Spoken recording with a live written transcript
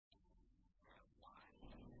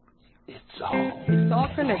It's all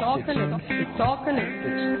connected. It's all connected. It's all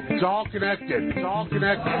connected. It's all connected. It's all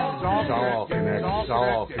connected. It's all connected.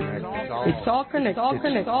 It's all connected. It's all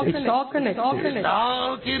connected. It's all connected. It's all connected.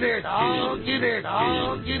 All connected. All connected. All connected.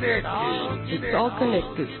 All connected. All connected. It's all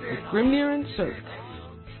connected with Grimnir and Cirkel.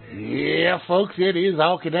 Yeah, folks, it is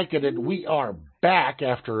all connected, and we are back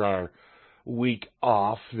after our week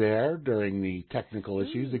off there during the technical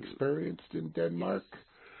issues experienced in Denmark.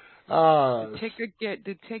 Take a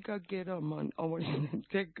get on. Oh,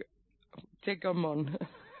 take a mon.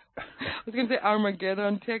 I was going to say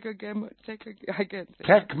Armageddon. I can't say.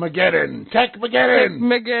 Techmageddon.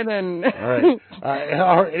 All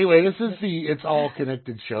right. Anyway, this is the It's All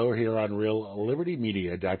Connected show here on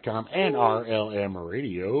RealLibertyMedia.com and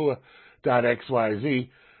RLMRadio.xyz.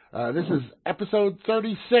 This is episode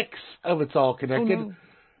 36 of It's All Connected. Oh, no.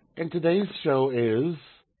 And today's show is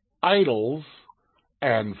Idols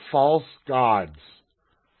and False Gods.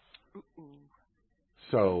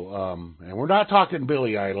 So, and we're not talking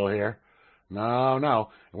Billy Idol here. No. And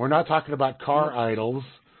we're not talking about car idols.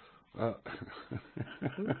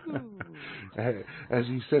 As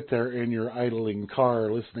you sit there in your idling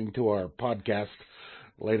car listening to our podcast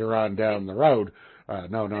later on down the road.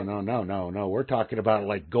 No. We're talking about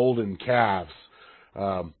like golden calves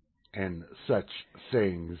and such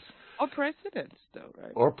things. Or presidents, though,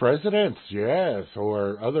 right? Or presidents, yes.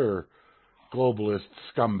 Or other globalist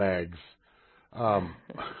scumbags.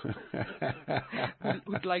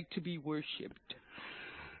 Would like to be worshipped.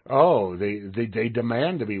 Oh, they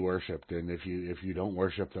demand to be worshipped, and if you don't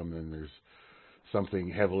worship them, then there's something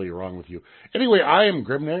heavily wrong with you. Anyway, I am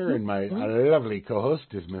Grimnir, and my lovely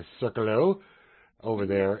co-host is Miss Cirkel over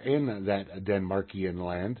there in that Denmarkian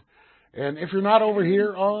land. And if you're not over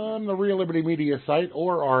here on the Real Liberty Media site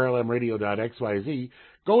or RLMRadio.xyz,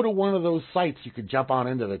 go to one of those sites. You can jump on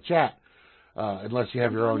into the chat. Unless you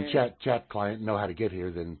have your own chat client and know how to get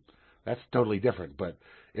here, then that's totally different. But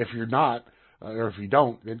if you're not, or if you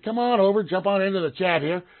don't, then come on over, jump on into the chat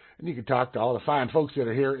here, and you can talk to all the fine folks that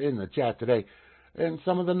are here in the chat today, and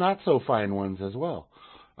some of the not-so-fine ones as well.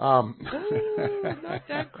 Not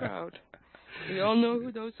that crowd. We all know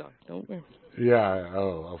who those are, don't we? Yeah,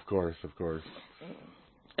 of course.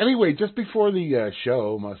 Anyway, just before the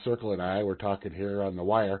show, my Cirkel and I were talking here on the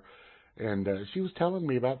wire, and she was telling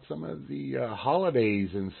me about some of the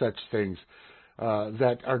holidays and such things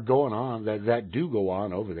that are going on, that do go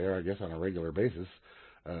on over there, I guess, on a regular basis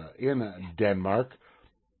in Denmark.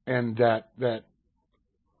 And that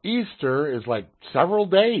Easter is like several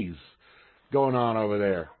days going on over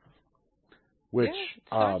there. Which it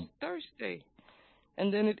starts Thursday,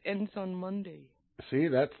 and then it ends on Monday. See,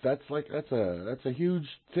 that's a huge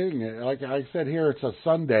thing. Like I said here, it's a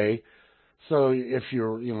Sunday. So if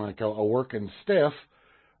you're like a working stiff,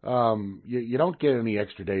 you don't get any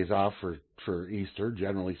extra days off for Easter,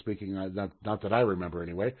 generally speaking. Not that I remember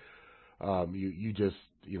anyway. You just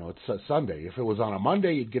it's a Sunday. If it was on a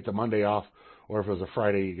Monday, you'd get the Monday off, or if it was a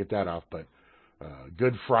Friday, you get that off. But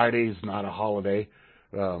Good Friday's not a holiday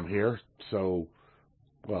here, so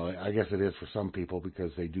well, I guess it is for some people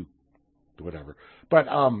because they do. Whatever. But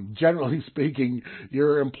generally speaking,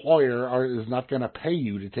 your employer is not going to pay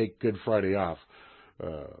you to take Good Friday off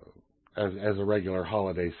as a regular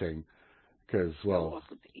holiday thing. Because, well...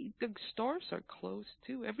 The stores are closed,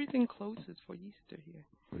 too. Everything closes for Easter here.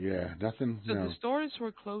 Yeah, nothing... So the stores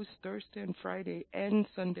were closed Thursday and Friday and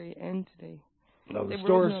Sunday and today. No, they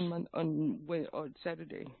stores... were open on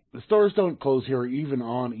Saturday. The stores don't close here even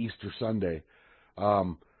on Easter Sunday.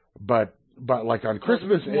 But like on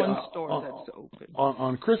Christmas, one store that's open.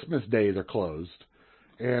 On Christmas Day they're closed,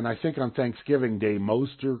 and I think on Thanksgiving Day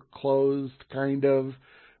most are closed, kind of.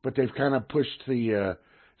 But they've kind of pushed the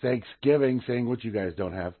Thanksgiving thing, which you guys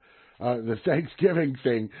don't have, the Thanksgiving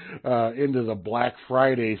thing into the Black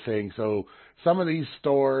Friday thing. So some of these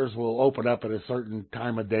stores will open up at a certain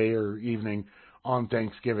time of day or evening on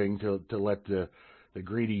Thanksgiving to let the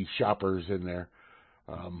greedy shoppers in there.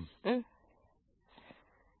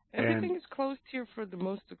 Everything is closed here for the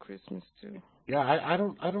most of Christmas too. Yeah, I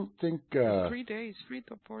don't think 3 days, 3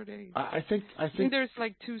 to 4 days. I think there's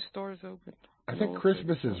like 2 stores open. I think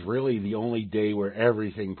Christmas is really the only day where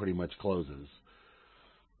everything pretty much closes.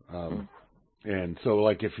 And so,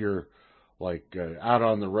 like, if you're like out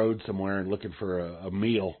on the road somewhere and looking for a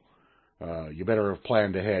meal, you better have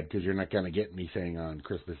planned ahead because you're not going to get anything on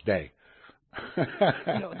Christmas Day.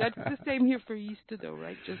 No, that's the same here for Easter, though,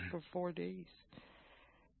 right? Just for 4 days.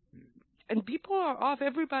 And people are off.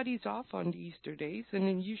 Everybody's off on Easter days, and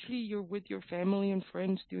then usually you're with your family and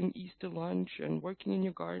friends doing Easter lunch and working in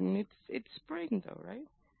your garden. It's spring, though, right?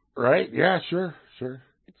 Right? Yeah, sure.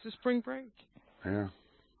 It's a spring break. Yeah.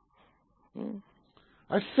 Mm.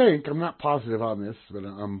 I think, I'm not positive on this, but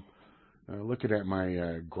I'm looking at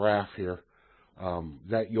my graph here,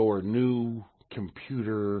 that your new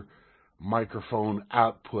computer microphone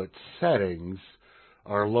output settings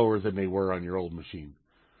are lower than they were on your old machine.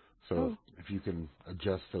 So if you can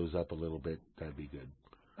adjust those up a little bit, that'd be good.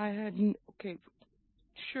 Okay,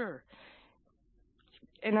 sure.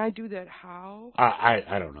 And I do that how?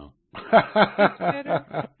 I don't know. It's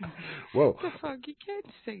better. Whoa. The fuck? You can't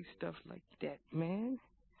say stuff like that, man.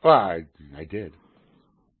 Well, I did.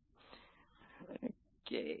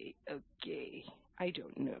 Okay. I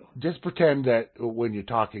don't know. Just pretend that when you're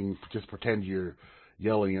talking, just pretend you're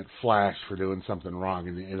yelling at Flash for doing something wrong,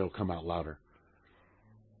 and it'll come out louder.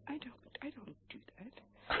 I don't do that.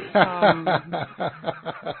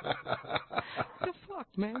 What the fuck,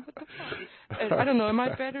 man? What the fuck? I don't know. Am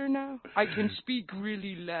I better now? I can speak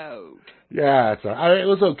really loud. Yeah, it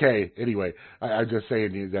was okay. Anyway, I'm just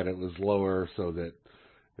saying that it was lower, so that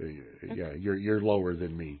yeah, you're lower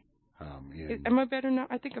than me. Am I better now?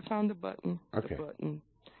 I think I found the button. Okay. The button.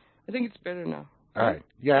 I think it's better now. All right.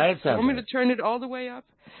 Yeah, it sounds. You want me to turn it all the way up?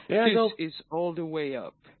 Yeah, this is all the way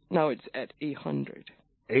up. Now it's at 800.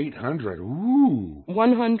 800. Ooh.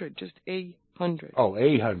 100. Just 800. Oh,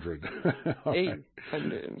 800.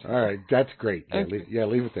 800. All right. That's great. Yeah, Okay.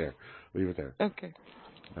 leave it there. Leave it there. Okay.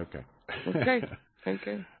 Okay.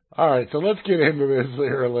 Okay. All right. So let's get into this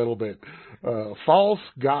here a little bit. False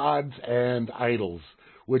gods and idols,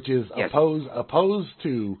 which is opposed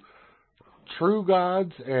to true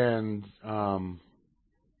gods and I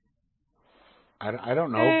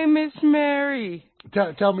don't know. Hey, Miss Mary.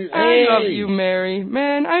 Tell me. I love you, Mary.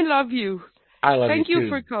 Man, I love you. I love you. Thank you too.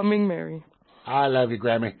 for coming, Mary. I love you,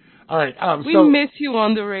 Grammy. All right. We miss you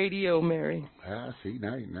on the radio, Mary. See,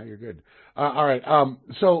 now you're good. All right.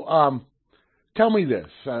 Tell me this,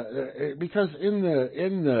 because in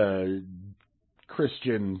the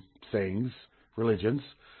Christian religions,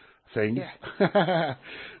 yeah.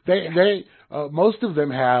 they most of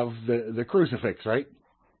them have the crucifix, right?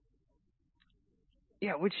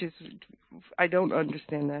 Yeah, which is, I don't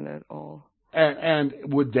understand that at all. And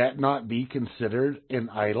would that not be considered an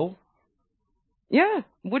idol? Yeah,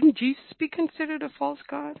 wouldn't Jesus be considered a false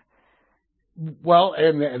god? Well,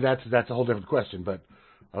 and that's a whole different question, but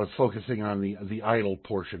I was focusing on the idol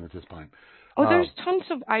portion at this point. Oh, there's tons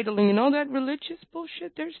of idling. You know that religious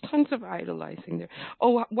bullshit? There's tons of idolizing there.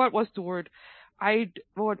 Oh, what was the word?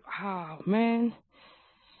 Oh, man.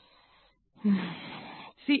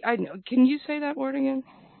 See, can you say that word again?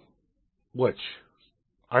 Which?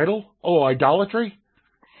 Idol? Oh, idolatry?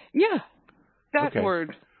 Yeah, that okay.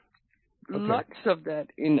 word. Okay. Lots of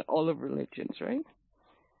that in all of religions, right?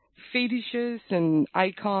 Fetishes and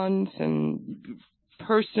icons and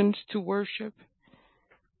persons to worship.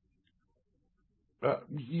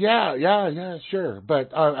 Yeah, sure.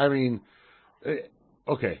 But I mean,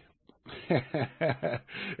 okay.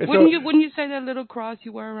 Wouldn't you say that little cross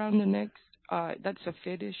you wear around the neck? That's a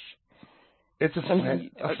fetish. It's a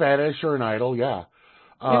fetish or an idol, yeah.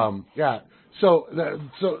 Yeah. So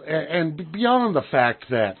and beyond the fact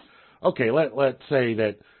that, okay, let's say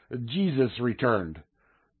that Jesus returned,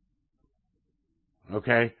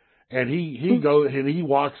 okay, and he goes and he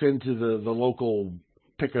walks into the local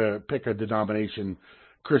pick a denomination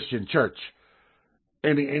Christian church,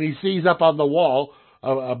 and he sees up on the wall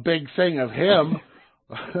a big thing of him.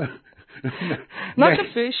 Not the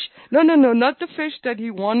fish. No, not the fish that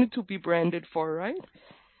he wanted to be branded for, right?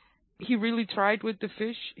 He really tried with the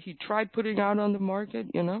fish. He tried putting out on the market,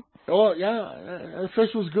 you know. Oh yeah, the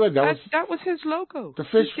fish was good. That was his logo. The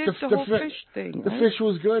fish, he did the whole fish thing. The fish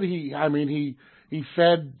was good. He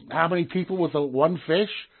fed how many people with one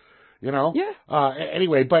fish, you know? Yeah.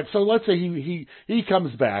 Anyway, but so let's say he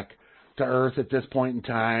comes back to Earth at this point in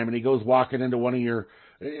time, and he goes walking into one of your,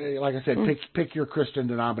 like I said, pick your Christian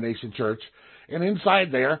denomination church, and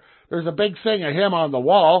inside there's a big thing of him on the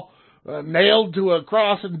wall, nailed to a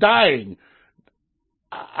cross and dying.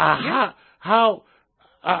 How?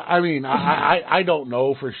 I mean, I don't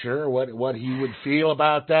know for sure what he would feel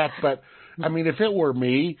about that, but I mean, if it were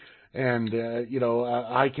me, and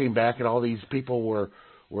I came back and all these people were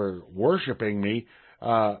worshiping me,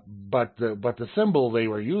 but the symbol they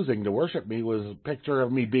were using to worship me was a picture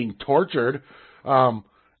of me being tortured,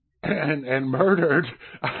 and murdered,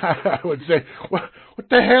 I would say, what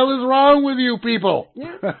the hell is wrong with you people?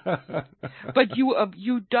 Yeah. But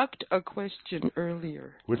you ducked a question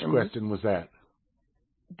earlier. Which question was that?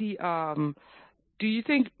 Do you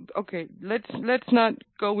think? Okay, let's not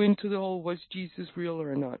go into the whole was Jesus real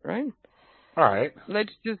or not, right? All right.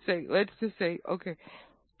 Let's just say, okay.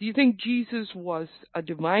 Do you think Jesus was a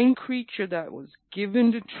divine creature that was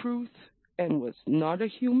given the truth and was not a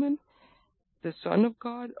human, the Son of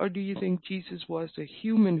God? Or do you think Jesus was a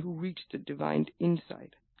human who reached the divine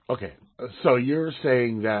insight? Okay, so you're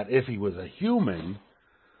saying that if he was a human,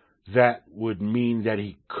 that would mean that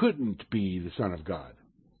he couldn't be the Son of God.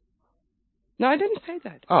 No, I didn't say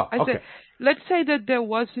that. Oh, I okay. said, let's say that there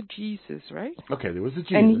was a Jesus, right? Okay, there was a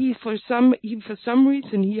Jesus. And he, for some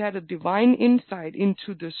reason, he had a divine insight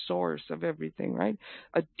into the source of everything, right?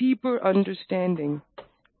 A deeper understanding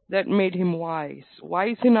that made him wise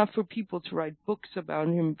enough for people to write books about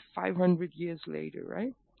him 500 years later,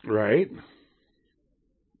 right? Right.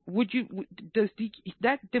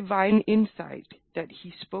 That divine insight that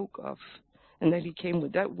he spoke of and that he came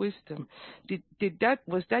with, that wisdom,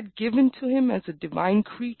 was that given to him as a divine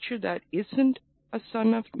creature that isn't a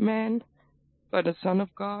son of man but a son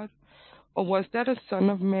of God? Or was that a son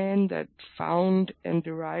of man that found and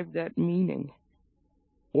derived that meaning?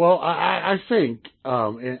 Well, I think,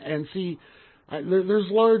 and see,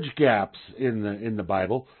 there's large gaps in the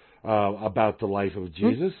Bible about the life of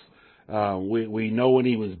Jesus. We know when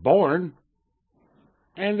he was born,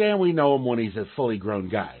 and then we know him when he's a fully grown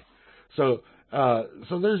guy. So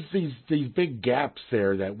there's these big gaps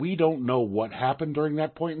there that we don't know what happened during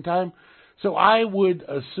that point in time. So I would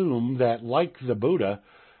assume that, like the Buddha,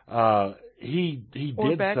 he or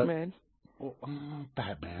did Batman.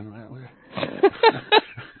 Batman.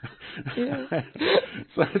 Yeah.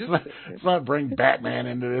 So let's not bring Batman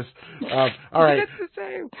into this. All right. That's the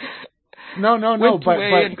same. No. Went but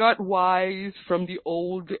away and got wise from the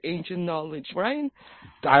old ancient knowledge, right?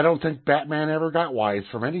 I don't think Batman ever got wise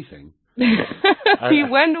from anything. He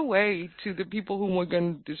went away to the people who were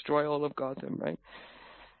going to destroy all of Gotham, right?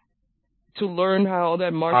 To learn how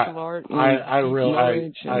that martial art. I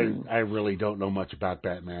really don't know much about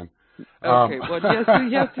Batman. Okay, well,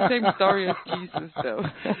 he has the same story as Jesus, though.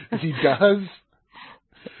 He does?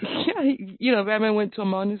 Yeah, Batman went to a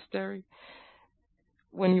monastery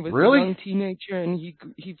when he was really? a young teenager, and he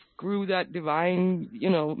grew that divine,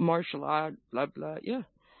 martial art, blah, blah, yeah.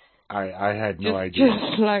 I had no idea.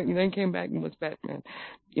 Just like, then came back and was Batman,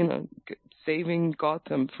 saving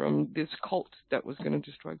Gotham from this cult that was going to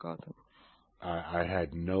destroy Gotham. I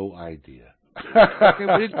had no idea. Okay,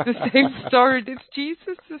 but it's the same story. It's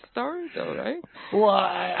Jesus' story, though, right? Well,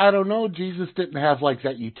 I don't know. Jesus didn't have, like,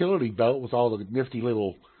 that utility belt with all the nifty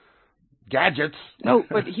little gadgets. No,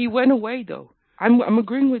 but he went away, though. I'm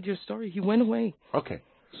agreeing with your story. He went away. Okay.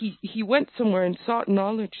 He went somewhere and sought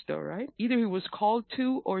knowledge, though, right? Either he was called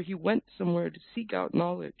to, or he went somewhere to seek out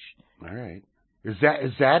knowledge. All right. Is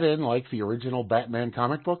that in, like, the original Batman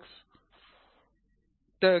comic books?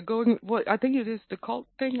 I think it is the cult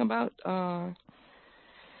thing about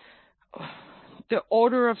the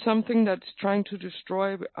order of something that's trying to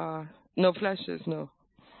destroy. No, Flash says no.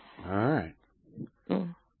 All right.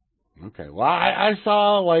 Okay. Well, I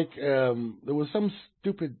saw, like, there was some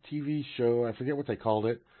stupid TV show, I forget what they called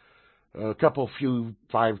it,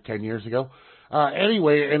 5-10 years ago.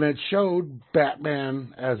 Anyway, and it showed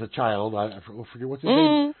Batman as a child. I forget what's his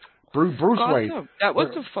name. Bruce Wayne. That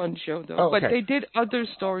was a fun show, though. Oh, okay. But they did other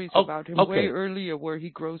stories about him way earlier, where he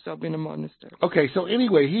grows up in a monastery. Okay, so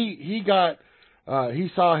anyway, he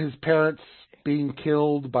saw his parents being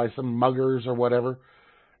killed by some muggers or whatever,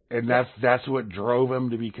 and that's what drove him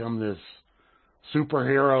to become this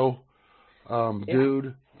superhero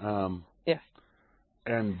dude. Yeah.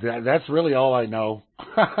 And that's really all I know.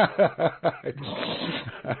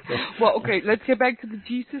 Well, okay, let's get back to the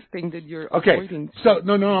Jesus thing that you're avoiding. So,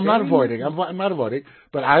 no, I'm not avoiding. I'm not avoiding.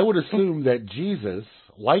 But I would assume that Jesus,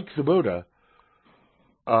 like the Buddha,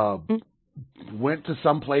 went to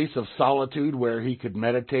some place of solitude where he could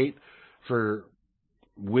meditate for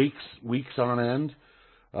weeks on end,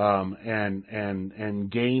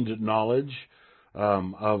 and gained knowledge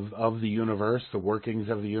of the universe, the workings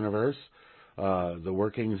of the universe, the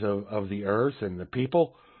workings of the earth and the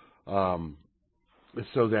people,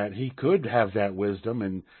 so that he could have that wisdom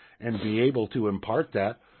and be able to impart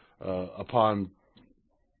that upon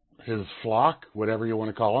his flock, whatever you want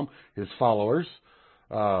to call them, his followers.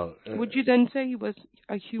 Would you then say he was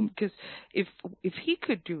a human? Because if he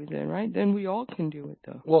could do it, then we all can do it,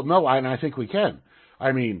 though. Well, no, and I think we can.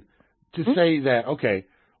 I mean, to say that, okay,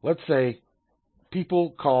 let's say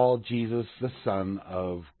people call Jesus the Son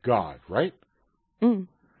of God, right? Mm.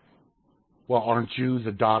 Well, aren't you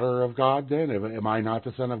the daughter of God then? Am I not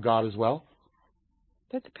the son of God as well?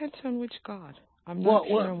 That depends on which God. I'm not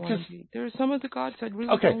sure I want to be. There are some of the gods I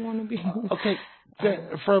really don't want to be. Okay,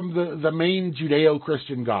 from the main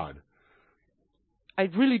Judeo-Christian God. I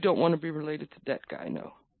really don't want to be related to that guy,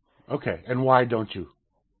 no. Okay, and why don't you?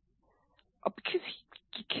 Because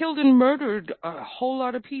killed and murdered a whole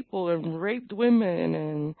lot of people and raped women,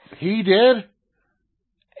 and he did.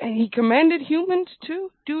 And he commanded humans to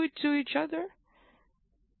do it to each other.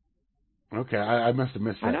 Okay, I must have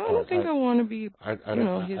missed that part. I don't think I want to be,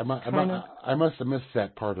 I must have missed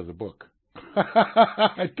that part of the book.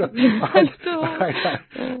 I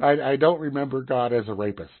don't remember God as a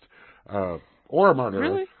rapist or a murderer.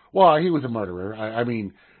 Really? Well, he was a murderer. I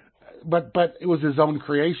mean, but it was his own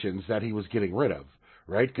creations that he was getting rid of,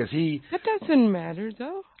 right? Because that doesn't matter,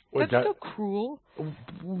 though. That's still cruel.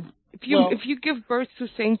 If you give birth to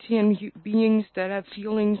sentient beings that have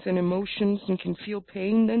feelings and emotions and can feel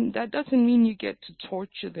pain, then that doesn't mean you get to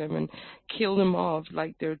torture them and kill them off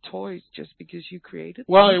like they're toys just because you created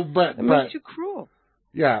them. Well, but that makes you cruel.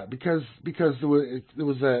 Yeah, because there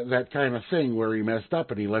was that kind of thing where he messed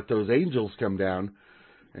up and he let those angels come down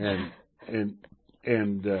and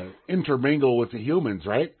intermingle with the humans,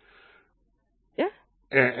 right? Yeah.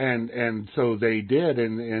 And so they did,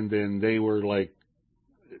 and then they were like.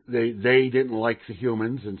 They didn't like the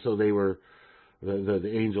humans, and so they were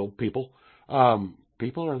the angel people.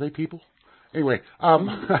 People, are they people? Anyway,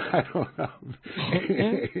 I don't know.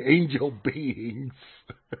 Angel beings.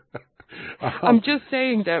 I'm just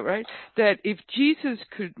saying that, right? That if Jesus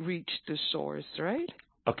could reach the source, right?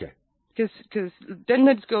 Okay. Because then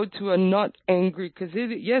let's go to a not angry, because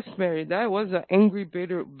yes, Mary, that was an angry,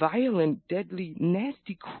 bitter, violent, deadly,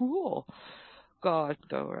 nasty, cruel God,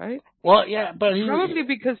 though, right? Well, yeah, but probably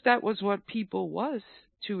because that was what people was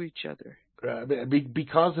to each other.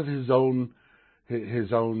 Because of his own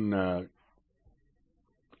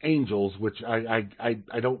angels, which I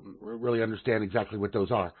don't really understand exactly what those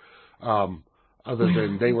are, other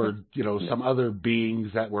than they were some other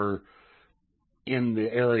beings that were in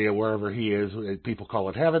the area wherever he is. People call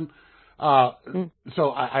it heaven.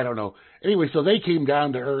 So I don't know. Anyway, so they came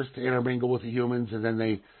down to Earth to intermingle with the humans, and then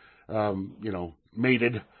they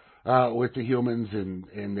mated with the humans,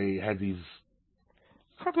 and they had these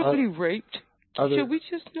probably raped. Should we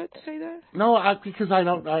just not say that? No, because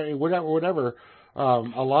whatever.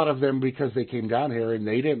 A lot of them, because they came down here and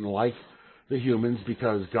they didn't like the humans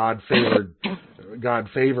because God favored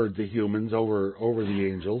the humans over the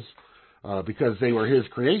angels because they were His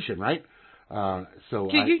creation, right? So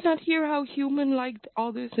did you not hear how human-like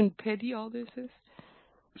all this and petty all this is?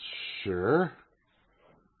 Sure.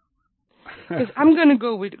 Because I'm going to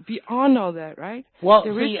go with beyond all that, right? Well,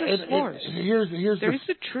 there is a source. There is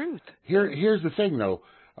the truth. Here's the thing, though.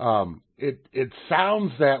 It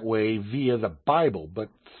sounds that way via the Bible, but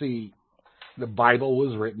see, the Bible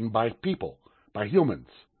was written by people, by humans.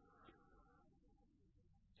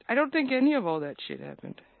 I don't think any of all that shit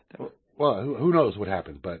happened. Well, who knows what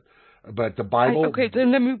happened, but the Bible. Okay,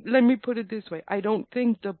 then let me put it this way. I don't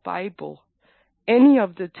think the Bible, any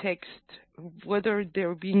of the text, whether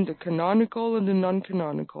they're being the canonical or the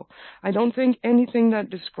non-canonical, I don't think anything that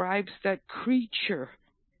describes that creature,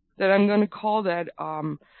 that I'm going to call that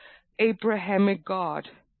Abrahamic God,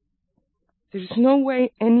 there's no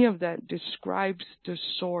way any of that describes the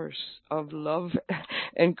source of love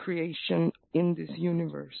and creation in this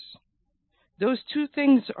universe. Those two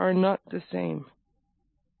things are not the same.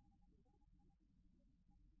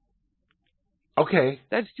 Okay.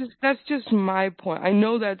 That's just my point. I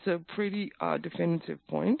know that's a pretty definitive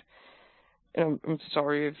point, and I'm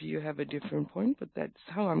sorry if you have a different point, but that's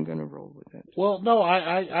how I'm going to roll with it. Well, no,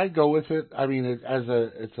 I go with it. I mean,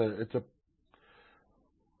 it's a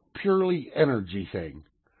purely energy thing,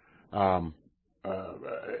 and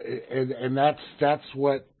that's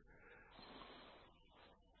what.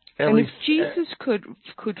 And if Jesus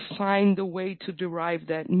could find the way to derive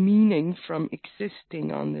that meaning from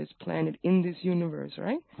existing on this planet, in this universe,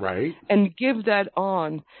 right? Right. And give that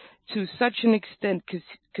on to such an extent,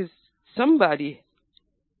 because somebody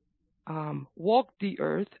walked the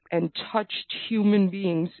earth and touched human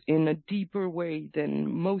beings in a deeper way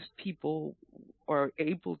than most people are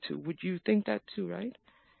able to. Would you think that too, right?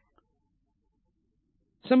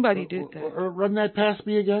 Somebody did that. Run that past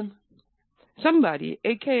me again. Somebody,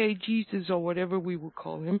 a.k.a. Jesus or whatever we will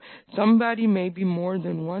call him, somebody, maybe more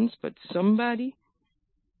than once, but somebody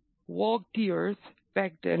walked the earth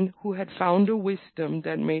back then who had found a wisdom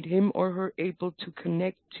that made him or her able to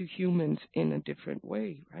connect to humans in a different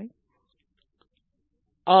way, right?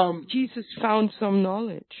 Jesus found some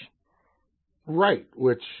knowledge. Right,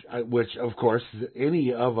 which of course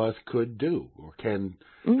any of us could do or can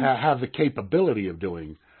have the capability of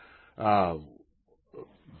doing.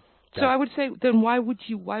 So I would say, then why would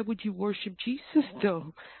you worship Jesus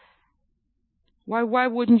though? Why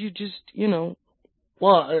wouldn't you just,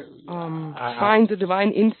 find the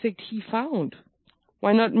divine insect he found?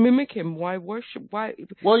 Why not mimic him? Why worship? Why?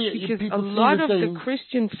 Well, Because a lot of the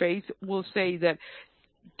Christian faith will say that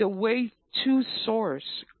the way to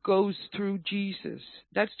source goes through Jesus.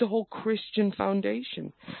 That's the whole Christian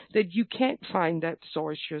foundation. That you can't find that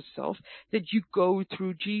source yourself. That you go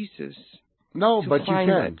through Jesus. No, but you can.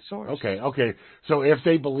 That source. Okay. So if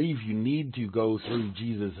they believe you need to go through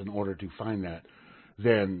Jesus in order to find that,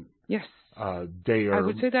 then yes, they are. I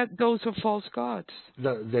would say that those are false gods.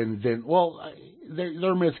 Well,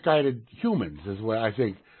 they're misguided humans, is what I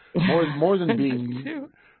think. More than being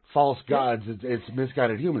false gods, it's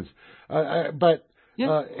misguided humans. But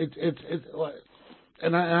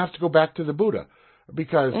and I have to go back to the Buddha,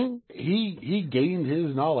 because he gained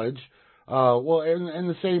his knowledge. In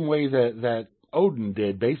the same way that Odin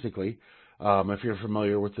did, basically. If you're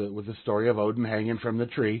familiar with the story of Odin hanging from the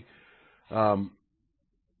tree,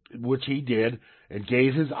 which he did, and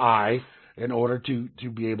gave his eye in order to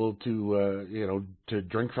be able to to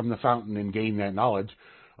drink from the fountain and gain that knowledge.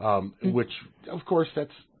 Which, of course,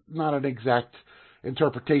 that's not an exact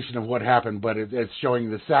interpretation of what happened, but it's showing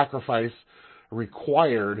the sacrifice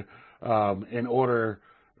required in order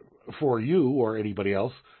for you or anybody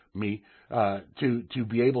else, me, to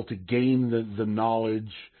be able to gain the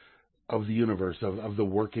knowledge of the universe, of the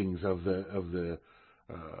workings of the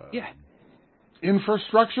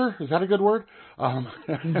infrastructure, is that a good word? Of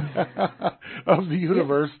the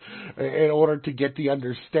universe, in order to get the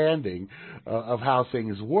understanding of how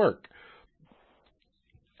things work.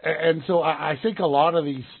 And so I think a lot of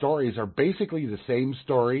these stories are basically the same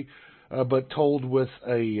story, but told with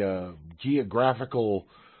a geographical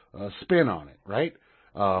spin on it, right?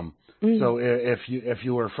 So if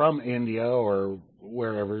you were from India or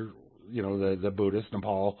wherever, the Buddhist,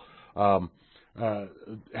 Nepal,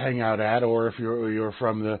 hang out at, or if you're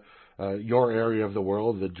from your area of the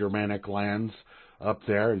world, the Germanic lands up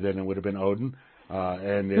there, then it would have been Odin.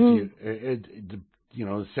 And if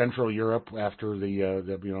Central Europe, after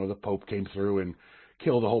the Pope came through and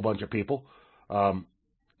killed a whole bunch of people, to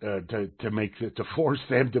force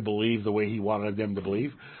them to believe the way he wanted them to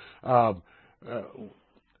believe. I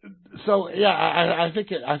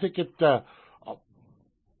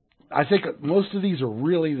think most of these are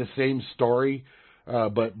really the same story,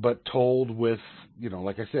 but told with,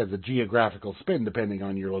 like I said, the geographical spin depending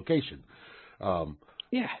on your location.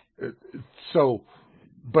 So,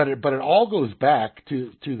 but it all goes back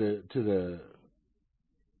to the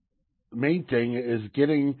main thing is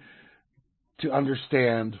getting to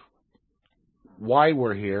understand why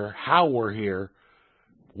we're here, how we're here,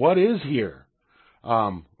 what is here.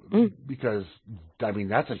 Because,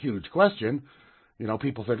 that's a huge question.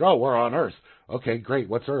 People think, oh, we're on Earth. Okay, great.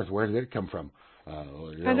 What's Earth? Where did it come from?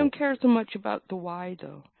 I don't care so much about the why,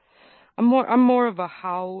 though. I'm more of a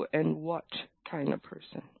how and what kind of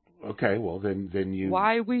person. Okay, well, then you...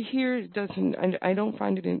 Why we here doesn't... I don't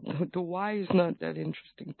find it... The why is not that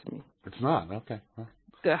interesting to me. It's not? Okay. Well.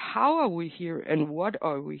 The how are we here and what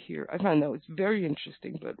are we here, I find that was very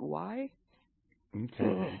interesting, but why?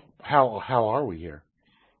 Okay. How are we here?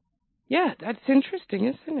 Yeah, that's interesting,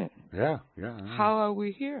 isn't it? Yeah. How are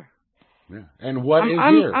we here? Yeah. And what is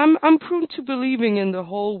here? I'm prone to believing in the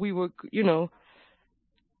whole we were,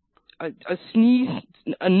 a sneeze,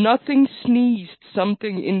 a nothing sneezed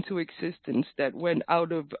something into existence that went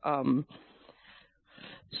out of,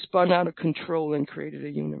 spun out of control and created a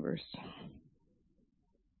universe.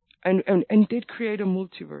 And did create a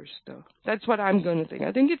multiverse, though. That's what I'm going to think.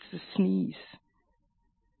 I think it's the sneeze.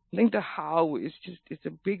 I think the how is it's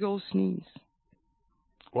a big old sneeze.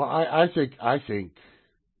 Well, I think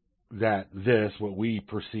that what we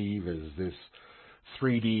perceive as this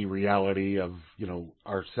 3D reality of,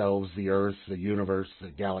 ourselves, the Earth, the universe, the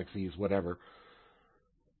galaxies, whatever,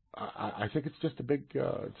 I think it's just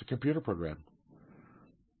it's a computer program.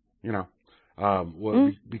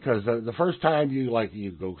 Because the first time you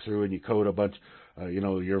go through and you code a bunch,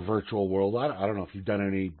 your virtual world. I don't know if you've done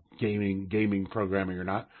any gaming programming or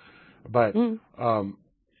not, but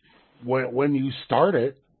when you start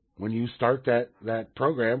that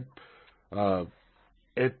program,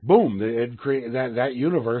 it create that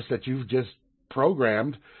universe that you've just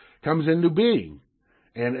programmed comes into being,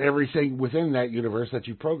 and everything within that universe that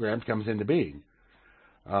you programmed comes into being.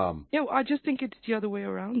 I just think it's the other way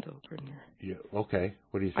around, though, Grimnir. Yeah. Okay.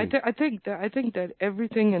 What do you think? I think that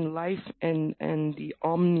everything in life and the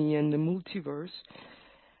omni and the multiverse,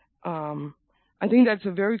 I think that's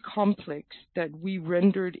a very complex that we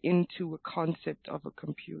rendered into a concept of a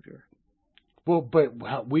computer. Well,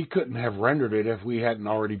 but we couldn't have rendered it if we hadn't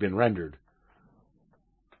already been rendered.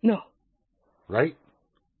 No. Right?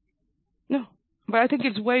 No. But I think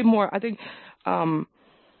it's way more. I think.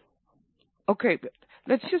 Okay.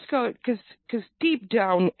 let's just go, because deep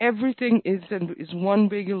down, everything is one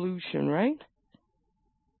big illusion, right?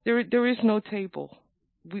 There is no table.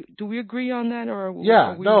 Do we agree on that, or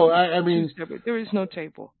Yeah, no, I mean, there is no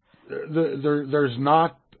table. There's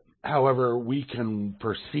not. However, we can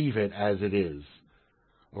perceive it as it is,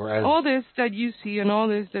 or as all this that you see, and all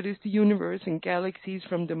this that is the universe and galaxies,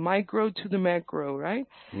 from the micro to the macro, right?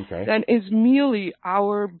 Okay. That is merely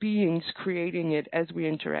our beings creating it as we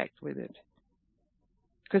interact with it,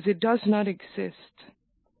 because it does not exist.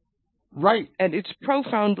 Right. At its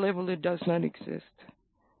profound level, it does not exist.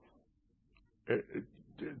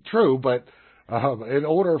 True, but in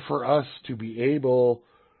order for us to be able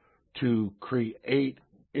to create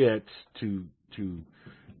it, to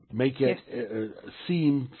make it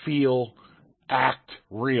seem, feel, act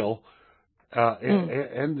real,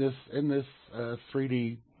 in this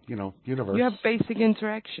 3D universe, you have basic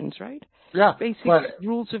interactions, right? Yeah, basic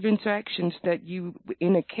rules of interactions that you,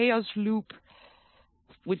 in a chaos loop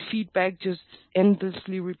with feedback, just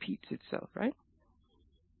endlessly repeats itself, right?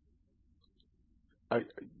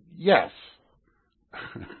 Yes.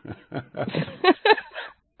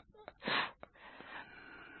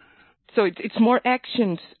 So it's more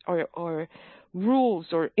actions or rules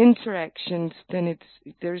or interactions than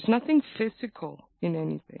there's nothing physical in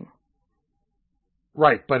anything.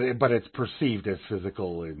 Right, but it's perceived as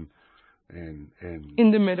physical and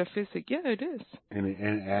in the metaphysic, yeah, it is.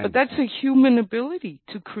 And but that's a human ability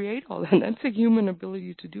to create all that. That's a human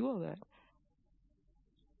ability to do all that.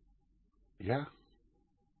 Yeah.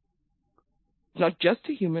 Not just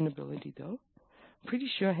a human ability, though. I'm pretty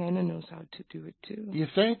sure Hannah knows how to do it, too. You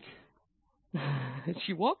think?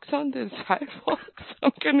 She walks on the sidewalk, so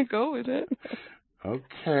I'm going to go with it.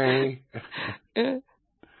 Okay.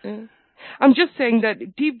 I'm just saying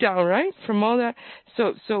that deep down, right, from all that,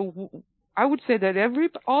 so I would say that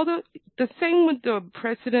the same with the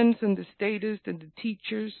presidents and the statists and the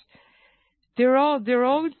teachers, they're all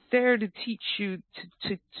there to teach you,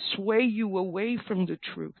 to sway you away from the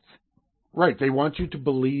truth. Right. They want you to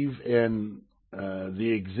believe in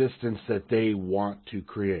the existence that they want to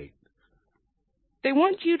create. They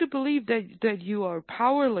want you to believe that you are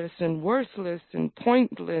powerless and worthless and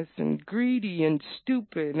pointless and greedy and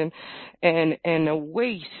stupid and a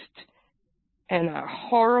waste and a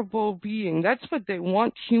horrible being. That's what they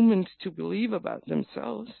want humans to believe about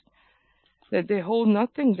themselves. That they hold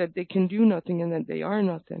nothing, that they can do nothing, and that they are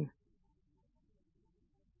nothing.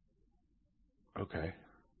 Okay.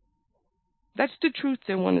 That's the truth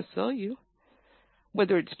they want to sell you.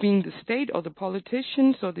 Whether it's being the state or the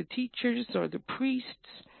politicians or the teachers or the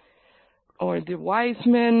priests or the wise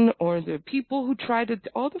men or the people who try to,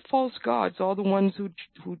 all the false gods, all the ones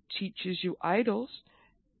who teaches you idols,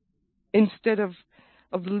 instead of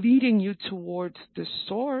leading you towards the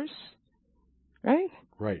source, right?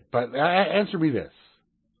 Right. But answer me this.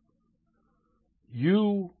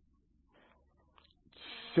 You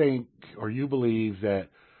think or you believe that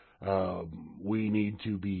we need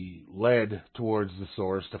to be led towards the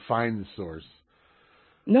source, to find the source.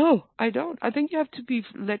 No, I don't. I think you have to be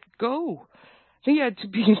let go. I think you have to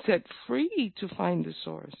be set free to find the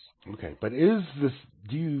source. Okay, but do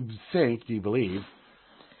you believe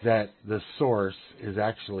that the source is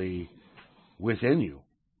actually within you?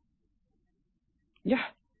 Yeah.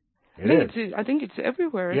 I think it's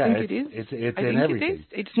everywhere. Yeah, I think it is. It's in everything. It is.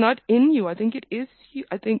 It's not in you. I think it is you.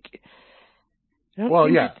 I think... Well,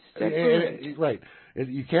 yeah, right.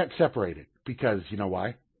 You can't separate it because you know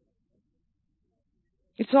why?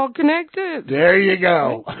 It's all connected. There you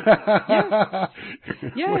go. Right?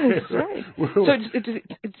 Yes, right. So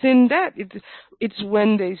it's in that. It's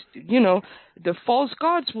when the false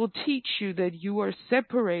gods will teach you that you are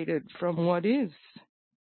separated from what is.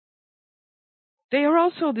 They are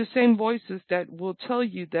also the same voices that will tell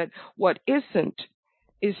you that what isn't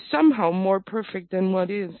is somehow more perfect than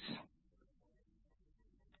what is.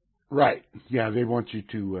 Right. Yeah, they want you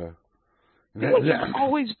to... they want you to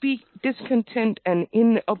always be discontent and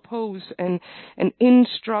in oppose and in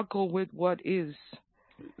struggle with what is.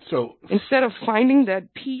 So instead of finding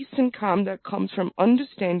that peace and calm that comes from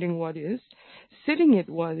understanding what is, sitting at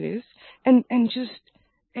what is, and just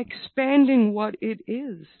expanding what it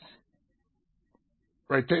is.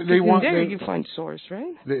 Right. They want there you find source,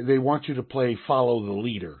 right? They want you to follow the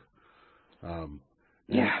leader.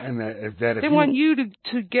 Yeah, and that if they want you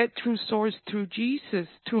to get through source through Jesus,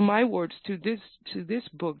 through my words, to this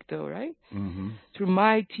book, though, right? Mm-hmm. Through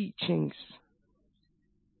my teachings.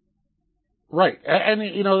 Right, and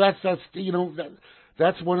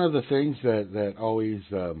that's one of the things that always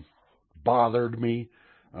bothered me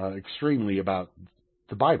extremely about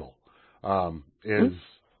the Bible is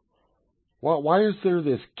Well, why is there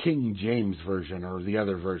this King James version, or the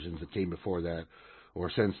other versions that came before that,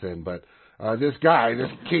 or since then? But this guy,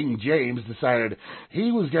 this King James, decided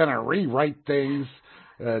he was going to rewrite things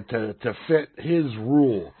to fit his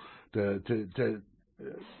rule,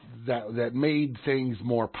 that made things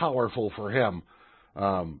more powerful for him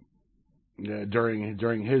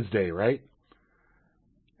during his day, right?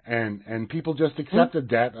 And people just accepted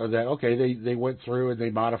that okay, they went through and they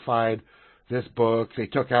modified this book. They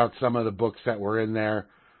took out some of the books that were in there,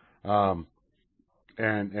 and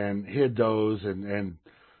hid those, and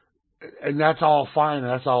that's all fine.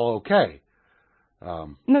 That's all okay.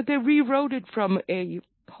 No, they rewrote it from a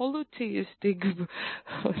polytheistic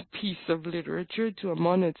piece of literature to a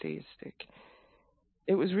monotheistic.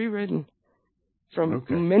 It was rewritten from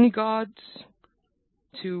many gods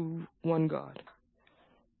to one God.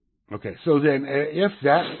 Okay, so then if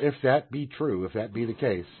that be true, if that be the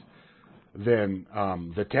case, then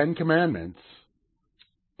the Ten Commandments,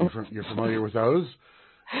 you're familiar with those?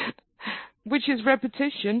 Which is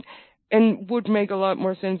repetition, and would make a lot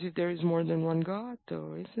more sense if there is more than one God,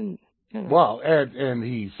 though, isn't? You know. Well, and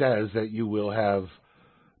he says that you will have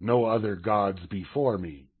no other gods before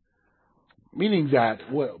me, meaning that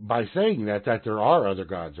by saying that there are other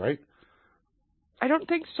gods, right? I don't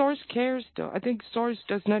think Source cares, though. I think Source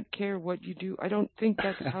does not care what you do. I don't think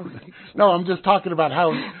that's how. No, I'm just talking about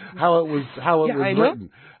how it was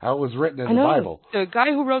written, how it was written in the Bible. The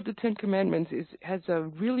guy who wrote the Ten Commandments has a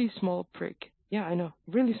really small prick. Yeah, I know,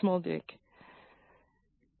 really small dick.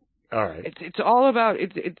 All right. It's all about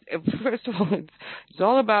first of all, it's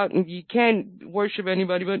all about you can't worship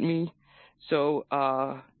anybody but me. So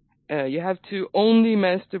you have to only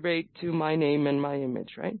masturbate to my name and my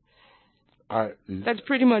image, right? That's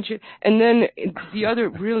pretty much it. And then the other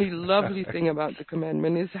really lovely thing about the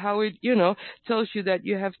commandment is how it, tells you that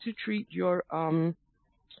you have to treat your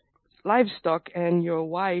livestock and your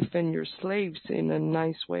wife and your slaves in a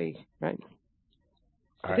nice way, right?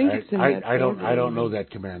 I think it's in that I don't know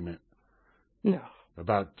that commandment. No.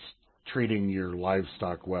 About treating your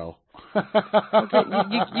livestock well.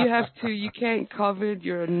 Okay, you can't covet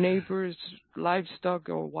your neighbor's livestock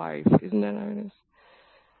or wife. Isn't that how it is?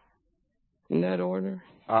 In that order?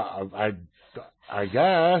 I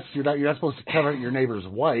guess you're not supposed to covet your neighbor's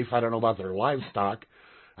wife. I don't know about their livestock.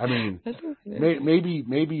 I mean,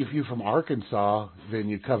 maybe if you're from Arkansas, then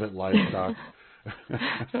you covet livestock.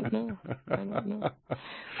 I don't know.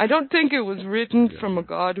 I don't think it was written from a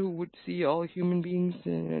God who would see all human beings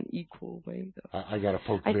in an equal way, though. I got to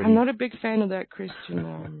poke. I'm not a big fan of that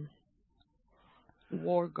Christian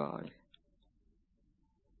war god.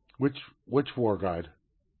 Which war god?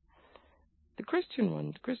 The Christian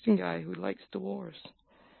one, the Christian guy who likes the wars.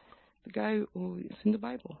 The guy who is in the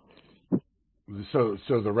Bible. So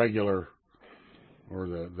the regular, or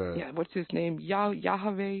the yeah, what's his name?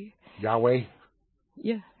 Yahweh. Yahweh.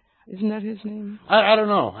 Yeah, isn't that his name? I don't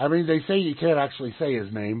know. I mean, they say you can't actually say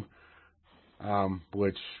his name,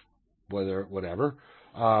 whatever.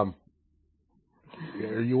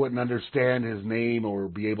 You wouldn't understand his name or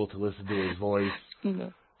be able to listen to his voice.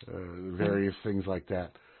 No. Various things like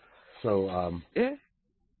that. So yeah,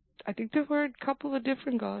 I think there were a couple of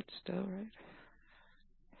different gods, though, right?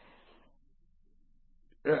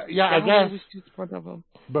 Yeah, Yahweh I guess. Was just one of them.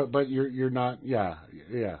 But you're not. Yeah.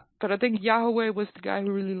 But I think Yahweh was the guy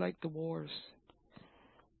who really liked the wars.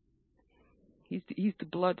 He's the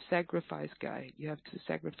blood sacrifice guy. You have to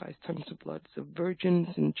sacrifice tons of blood, so virgins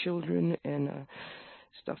and children and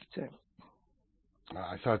stuff too.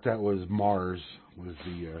 I thought that was Mars was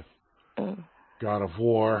the god of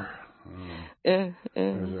war.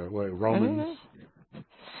 Romans.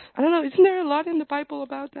 I don't know. Isn't there a lot in the Bible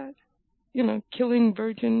about that? Killing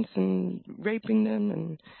virgins and raping them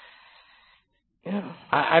and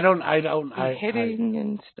hitting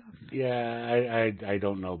and stuff. Yeah, I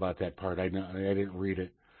don't know about that part. I didn't read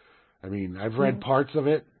it. I mean, I've read parts of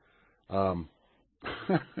it.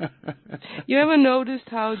 You ever noticed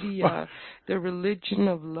how the religion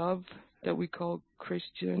of love that we call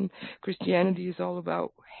Christianity is all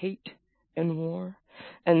about hate and war,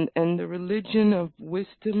 and the religion of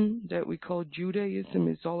wisdom that we call Judaism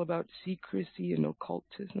is all about secrecy and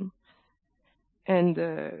occultism, and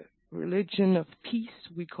the religion of peace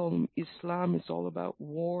we call Islam is all about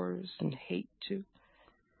wars and hate too.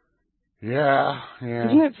 Yeah.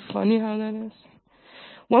 Isn't it funny how that is?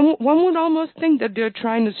 One would almost think that they're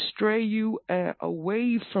trying to stray you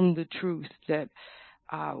away from the truth, that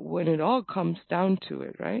when it all comes down to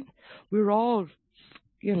it, right? We're all,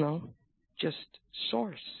 just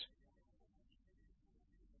source.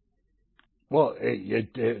 Well,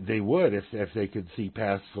 they would if they could see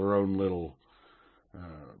past their own little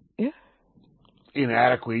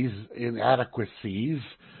inadequacies in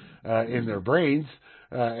their brains,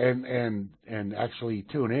 and actually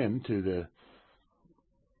tune in to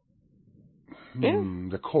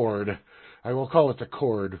the chord. I will call it the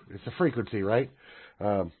chord. It's a frequency, right?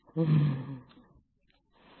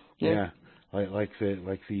 Yeah,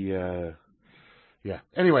 yeah.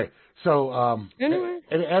 Anyway, so I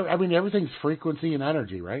mean, everything's frequency and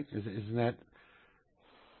energy, right? Isn't that?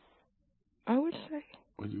 I would say.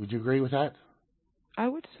 Would you agree with that? I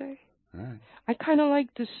would say. All right. I kind of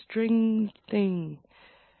like the string thing.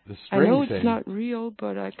 The string I know thing. it's not real,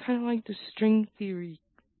 but I kind of like the string theory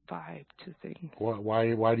vibe to things.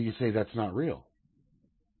 Why do you say that's not real?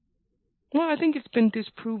 Well, I think it's been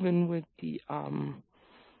disproven with the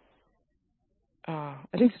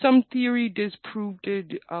I think some theory disproved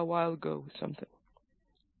it a while ago. Something.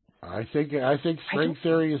 I think string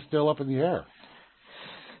theory is still up in the air.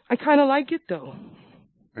 I kind of like it though.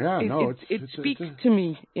 Yeah, it speaks to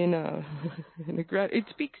me in a it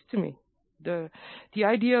speaks to me. The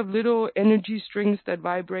idea of little energy strings that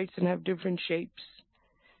vibrates and have different shapes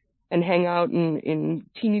and hang out in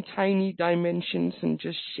teeny tiny dimensions and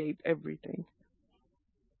just shape everything.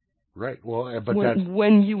 Right. Well, but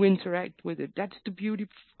when you interact with it, that's the beauty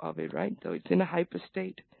of it, right? So it's in a hyper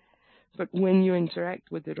state. But when you interact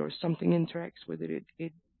with it or something interacts with it,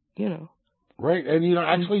 it you know. Right, and you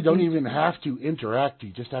actually don't even have to interact.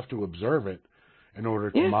 You just have to observe it in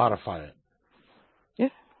order to modify it. Yeah.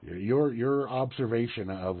 Your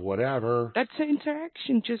observation of whatever. That's an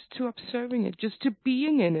interaction. Just to observing it, just to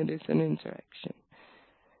being in it is an interaction.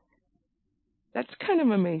 That's kind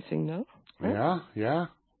of amazing, no? Right? Yeah.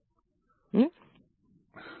 I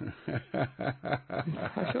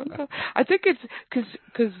don't know. I think it's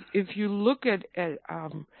because if you look at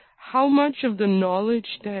how much of the knowledge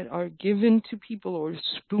that are given to people or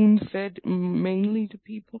spoon-fed mainly to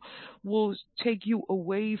people will take you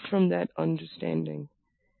away from that understanding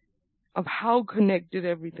of how connected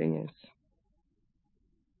everything is.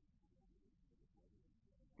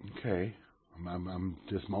 Okay, I'm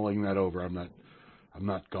just mulling that over. I'm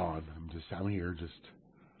not gone. I'm here just.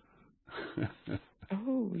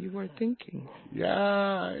 Oh, you were thinking. Yeah.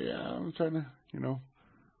 I'm trying to,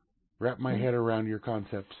 wrap my head around your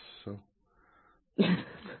concepts. So.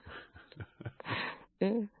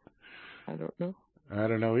 Yeah, I don't know. I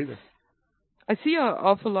don't know either. I see an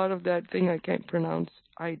awful lot of that thing I can't pronounce.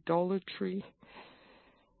 Idolatry.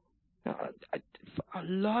 A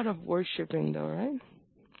lot of worshiping, though, right?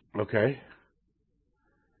 Okay.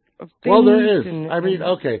 Well, there is.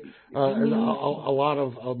 Okay. A lot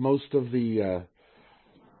of most of the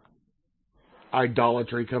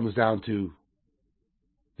idolatry comes down to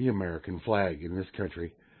the American flag in this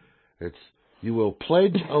country. It's you will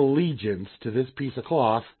pledge allegiance to this piece of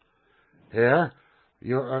cloth. Here,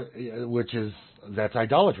 that's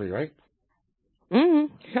idolatry, right?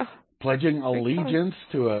 Yeah. Pledging allegiance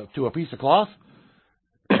to a piece of cloth.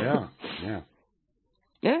 Yeah. Yeah.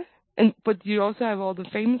 But you also have all the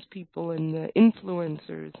famous people and the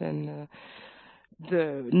influencers and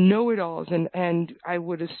the know-it-alls, and I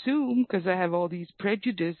would assume, because I have all these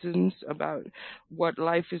prejudices about what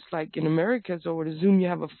life is like in America, so I would assume you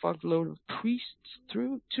have a fuckload of priests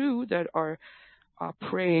too that are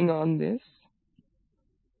preying on this.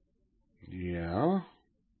 Yeah.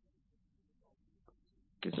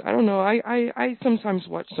 Because I don't know, I sometimes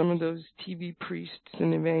watch some of those TV priests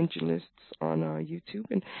and evangelists on YouTube,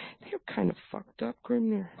 and they're kind of fucked up,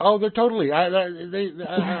 Grimnir. Oh, they're totally. I've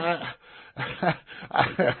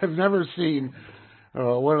never seen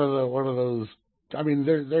one of those. I mean,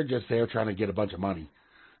 they're just there trying to get a bunch of money.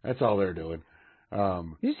 That's all they're doing.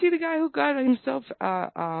 You see the guy who got himself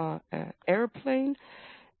an airplane,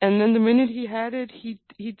 and then the minute he had it, he'd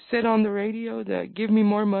said on the radio that give me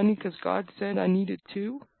more money because God said I needed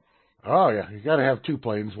two. Oh yeah, you got to have two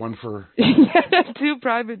planes, one for 2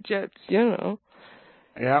 private jets,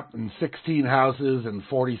 Yep, and 16 houses and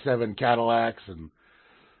 47 Cadillacs and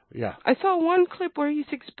yeah. I saw one clip where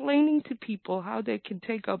he's explaining to people how they can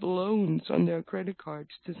take up loans on their credit cards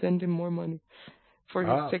to send him more money for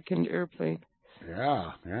his second airplane.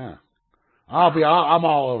 Yeah. I'm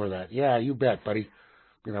all over that. Yeah, you bet, buddy.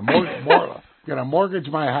 Gonna mortgage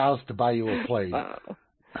my house to buy you a plane.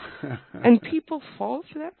 And people fall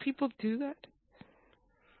for that? People do that?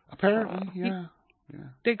 Apparently, yeah.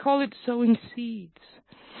 They call it sowing seeds.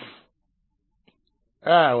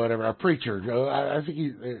 Whatever. A preacher. I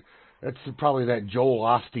think that's probably that Joel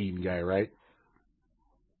Osteen guy, right?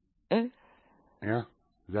 Yeah?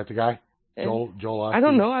 Is that the guy? Joel Osteen? I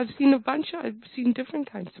don't know. I've seen a bunch. I've seen different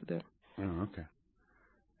kinds of them. Oh, okay.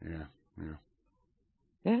 Yeah.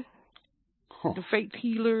 Yeah. The faith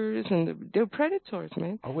healers and they're predators,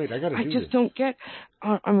 man. Oh wait, I got to do I just this. don't get.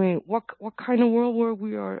 I mean, what kind of world where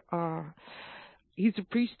we are? He's a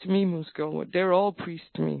priest to me, Moose Girl. They're all priests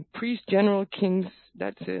to me. Priest, general, kings.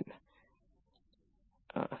 That's it.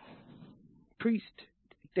 Priest.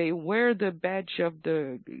 They wear the badge of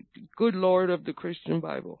the good Lord of the Christian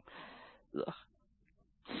Bible. Ugh.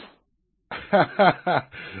 All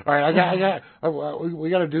right, we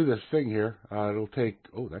got to do this thing here. It'll take.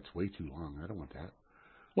 Oh, that's way too long. I don't want that.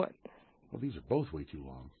 What? Well, these are both way too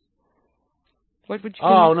long. What would you?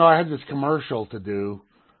 Oh no, I had this commercial to do,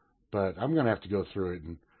 but I'm gonna have to go through it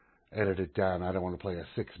and edit it down. I don't want to play a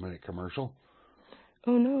 6-minute commercial.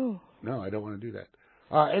 Oh no. No, I don't want to do that.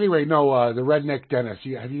 Anyway, no, the redneck dentist.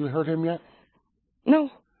 Have you heard him yet? No.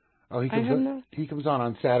 Oh, I have not. He comes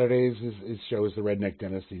on Saturdays. His show is the redneck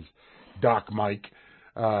dentist. He's Doc Mike,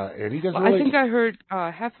 and he does. Well, really... I think I heard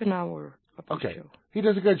half an hour of the okay. show. He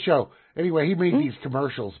does a good show. Anyway, he made these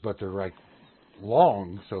commercials, but they're like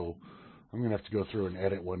long, so I'm gonna have to go through and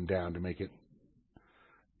edit one down to make it.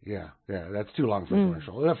 Yeah, that's too long for a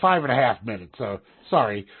commercial. 5.5 minutes. So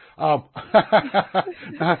sorry. I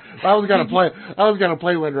was gonna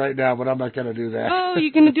play one right now, but I'm not gonna do that. Oh,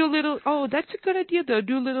 you're gonna do a little. Oh, that's a good idea though.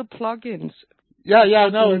 Do little plugins. Yeah,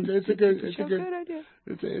 no, it's a good idea.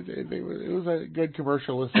 It was a good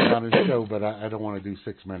commercial listed on his show, but I don't want to do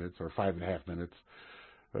 6 minutes or 5.5 minutes.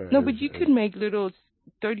 No, but you could make little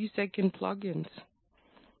 30-second plugins.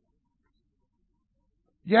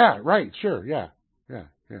 Yeah, right, sure, yeah.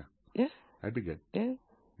 Yeah. That'd be good.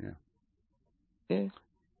 Yeah.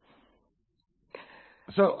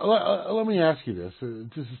 So let me ask you this.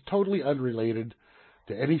 This is totally unrelated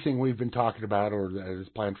to anything we've been talking about or that is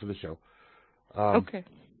planned for the show. Okay.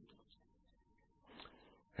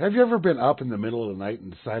 Have you ever been up in the middle of the night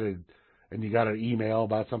and decided, and you got an email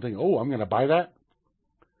about something, oh, I'm going to buy that?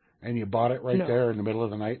 And you bought it right there in the middle of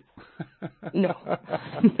the night? No.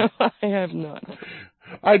 No, I have not.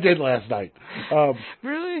 I did last night.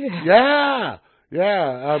 Really? Yeah.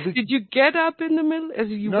 Did you get up in the middle as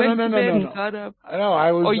you went to bed and got up? No,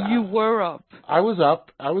 I was. Or you were up? I was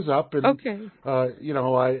up, and okay. I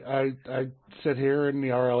sit here in the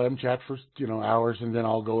RLM chat for hours, and then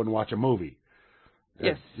I'll go and watch a movie.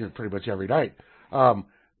 Yes. Pretty much every night. And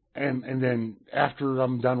then after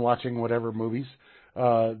I'm done watching whatever movies,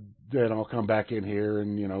 then I'll come back in here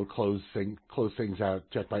and close things out,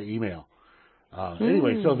 check my email.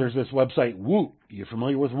 Anyway, so there's this website, Woot. You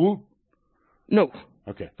familiar with Woot? No.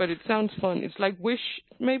 Okay. But it sounds fun. It's like Wish,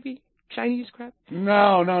 maybe? Chinese crap?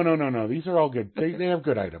 No. These are all good. Okay. They have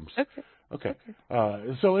good items. Okay.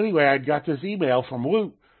 So anyway, I got this email from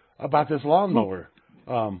Woot about this lawnmower.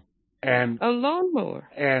 And a lawnmower.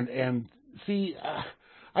 And see,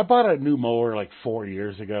 I bought a new mower like 4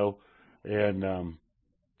 years ago, and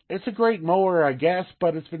it's a great mower, I guess,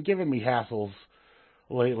 but it's been giving me hassles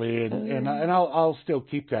lately, and I'll still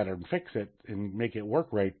keep that and fix it and make it work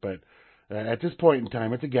right. But at this point in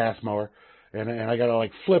time, it's a gas mower, and I gotta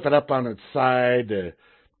like flip it up on its side.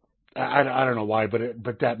 I don't know why,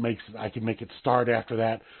 but that makes I can make it start after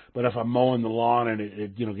that. But if I'm mowing the lawn and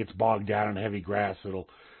it gets bogged down in heavy grass, it'll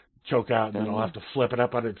choke out, and then I'll have to flip it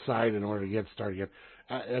up on its side in order to get started again.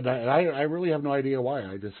 I really have no idea why.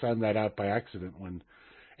 I just found that out by accident when.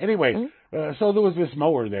 Anyway, so there was this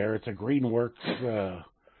mower there. It's a Greenworks.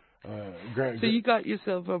 So you got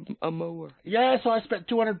yourself a mower. Yeah, so I spent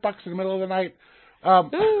 $200 in the middle of the night.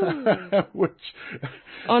 Which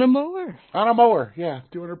on a mower. On a mower, yeah,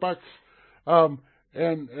 $200.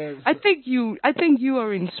 And I think you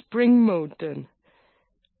are in spring mode then.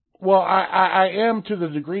 Well, I am to the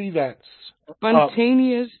degree that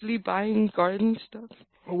spontaneously buying garden stuff.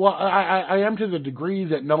 Well, I am to the degree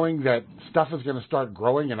that knowing that stuff is going to start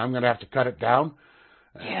growing and I'm going to have to cut it down.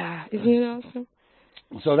 Yeah, isn't it awesome?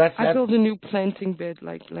 So I built a new planting bed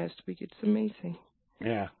like last week. It's amazing.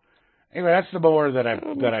 Yeah. Anyway, that's the mower that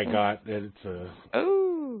I got. It's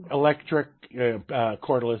electric,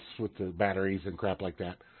 cordless with the batteries and crap like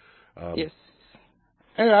that. Yes.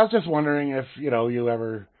 Anyway, I was just wondering if you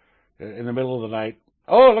ever in the middle of the night.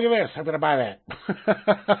 Oh, look at this! I'm going to buy that.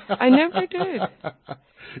 I never did.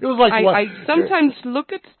 It was like I sometimes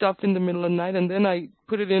look at stuff in the middle of the night and then I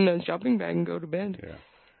put it in a shopping bag and go to bed. Yeah.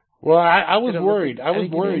 Well, I was worried. I was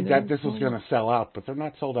worried that this was going to sell out, but they're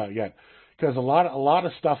not sold out yet. Because a lot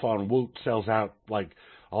of stuff on Woot sells out. Like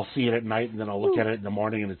I'll see it at night and then I'll look at it in the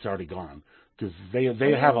morning and it's already gone. Because they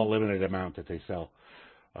have a limited amount that they sell.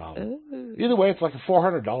 Either way, it's like a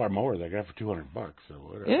 $400 mower they got for $200. So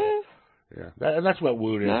whatever. Yeah, and that's what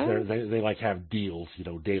Woot is. Nice. They like have deals,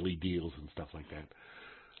 daily deals and stuff like that.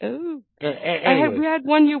 Oh. Anyway. We had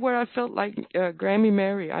one year where I felt like Grammy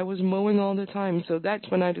Mary. I was mowing all the time, so that's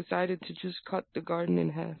when I decided to just cut the garden in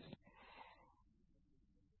half.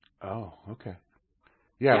 Oh, okay.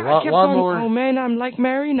 Yeah, I kept lawnmower. on, oh man, I'm like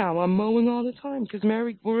Mary now. I'm mowing all the time. Because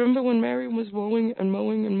Mary, remember when Mary was mowing and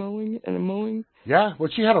mowing and mowing and mowing? Yeah, well,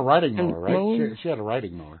 she had a riding And mower, right? mowing. She had a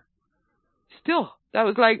riding mower. Still, that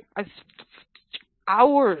was like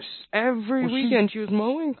hours every weekend she was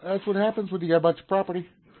mowing. That's what happens when you got a bunch of property.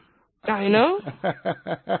 I know.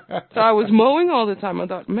 So I was mowing all the time. I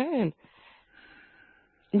thought, man,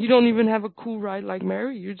 you don't even have a cool ride like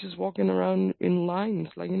Mary. You're just walking around in lines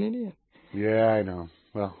like an idiot. Yeah, I know.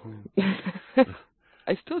 Well,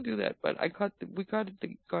 I still do that, but we cut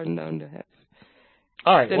the garden down to half.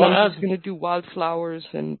 All right. Then well, I'm just going to do wildflowers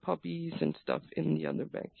and puppies and stuff in the other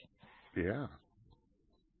bag. Yeah.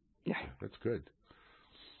 Yeah. That's good.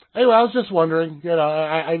 Anyway, I was just wondering. You know,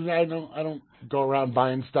 I don't go around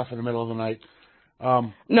buying stuff in the middle of the night.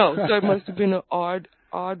 No, so it must have been an odd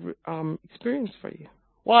experience for you.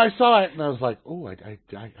 Well, I saw it and I was like, oh, I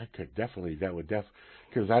could definitely,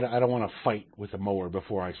 because I don't want to fight with a mower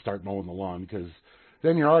before I start mowing the lawn, because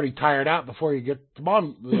then you're already tired out before you get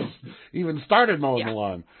even started mowing the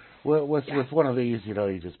lawn. With one of these, you know,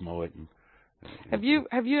 you just mow it. Have you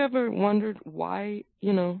ever wondered why,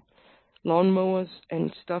 you know, lawnmowers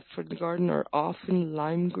and stuff for the garden are often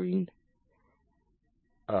lime green?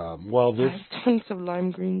 Well, I have tons of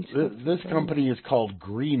lime green stuff. This company is called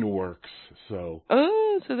Greenworks, so.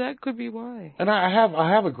 Oh, so that could be why. And I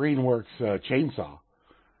have a Greenworks chainsaw.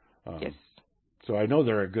 Yes. So I know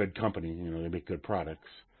they're a good company. You know, they make good products.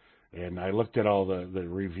 And I looked at all the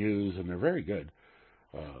reviews, and they're very good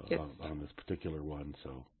on this particular one.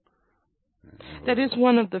 So. That is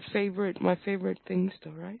one of my favorite things,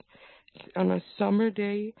 though, right? On a summer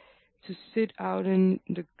day, to sit out in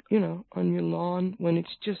the, you know, on your lawn when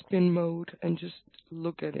it's just been mowed and just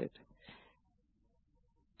look at it.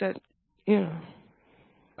 That, you know.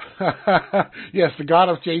 Yes, the God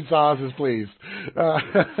of chainsaws is pleased.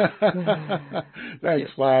 Thanks,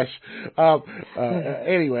 Flash.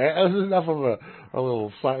 Anyway, this is enough of a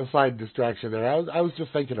little side distraction there. I was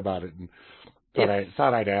just thinking about it and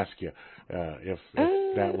thought I'd ask you if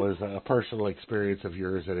that was a personal experience of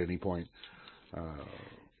yours at any point.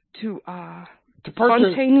 To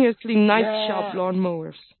spontaneously night shop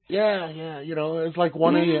lawnmowers. Yeah. You know, it's like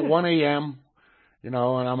 1 a.m. You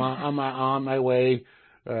know, and I'm on my way.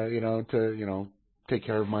 You know, to take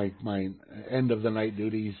care of my end of the night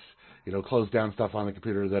duties. You know, close down stuff on the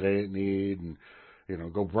computer that I didn't need, and you know,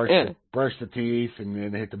 go brush the teeth and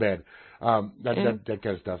then hit the bed. That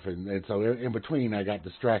kind of stuff. And so in between, I got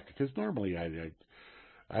distracted because normally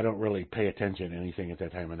I don't really pay attention to anything at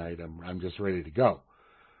that time of night. I'm just ready to go.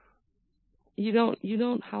 You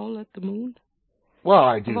don't howl at the moon? Well,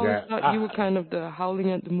 I do that. that. Thought you were kind of the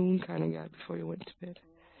howling at the moon kind of guy before you went to bed.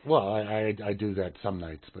 Well, I do that some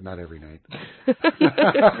nights, but not every night.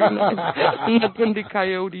 Not when the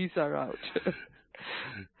coyotes are out.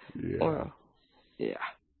 Yeah.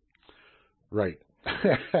 Right.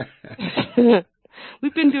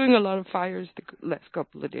 We've been doing a lot of fires the last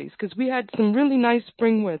couple of days because we had some really nice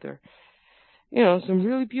spring weather. You know, some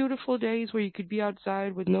really beautiful days where you could be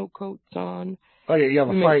outside with no coats on. Oh yeah, you have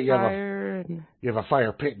a fire. You have a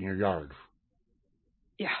fire pit in your yard.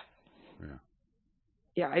 Yeah.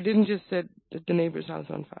 Yeah, I didn't just set the neighbor's house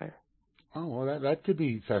on fire. Oh, well, that could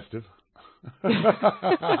be festive.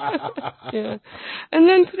 Yeah. And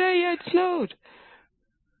then today, it snowed.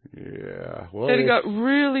 Yeah. Well, it got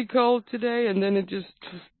really cold today, and then it just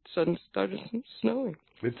suddenly started snowing.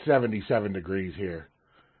 It's 77 degrees here.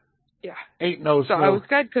 Yeah. Ain't no snow. So I was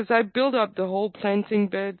glad because I built up the whole planting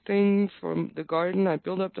bed thing from the garden. I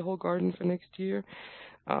built up the whole garden for next year.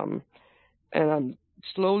 And I'm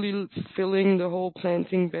slowly filling the whole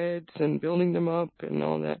planting beds and building them up and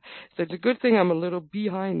all that. So it's a good thing I'm a little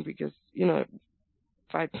behind because, you know,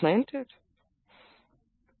 if I planted.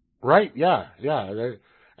 Right, yeah.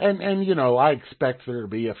 And you know, I expect there to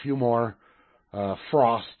be a few more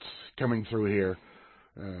frosts coming through here.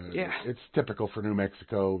 It's typical for New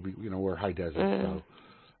Mexico. You know, we're high desert, so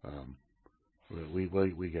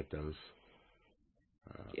we get those.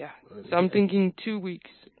 So I'm thinking 2 weeks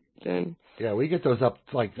then. Yeah, we get those up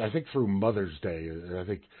like I think through Mother's Day. I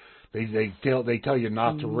think they tell you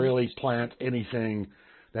not to really plant anything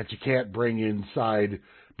that you can't bring inside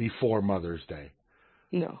before Mother's Day.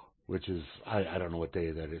 No. Which is I don't know what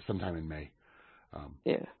day that is. Sometime in May.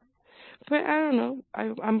 But I don't know.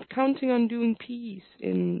 I'm counting on doing peas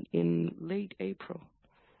in late April.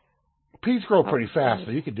 Peas grow pretty fast,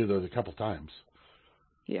 so you could do those a couple times.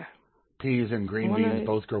 Yeah. Peas and green beans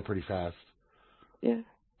both grow pretty fast. Yeah.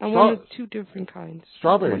 I wanted 2 different kinds.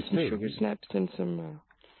 Strawberries, some too. sugar snaps and some...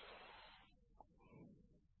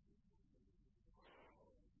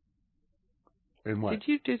 And what? Did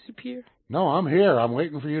you disappear? No, I'm here. I'm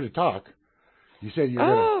waiting for you to talk. You said you're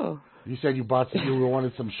gonna. You said you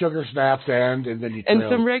wanted some sugar snaps and then you trailed.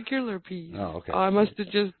 And some regular peas. Oh, okay. I must have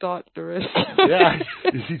just thought the rest. Yeah,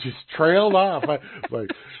 you just trailed off. I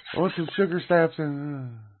want some sugar snaps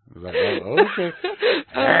and. I was like, oh, okay.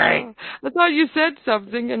 All right. I thought you said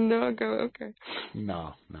something, and no, I go, okay.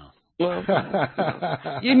 No. Well,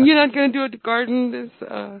 you're not going to do a garden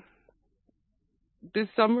this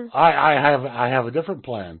summer? I have a different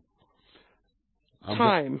plan.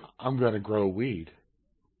 I'm going to grow weed.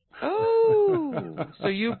 Oh, so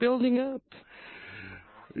you're building up.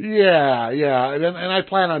 Yeah, and I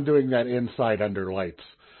plan on doing that inside under lights.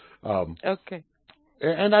 Okay.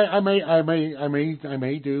 And I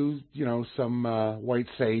may do some white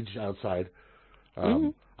sage outside.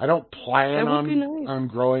 I don't plan on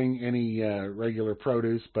growing any regular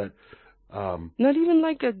produce, but not even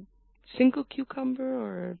like a single cucumber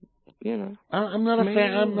or I'm not a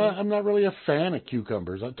fan. I'm not really a fan of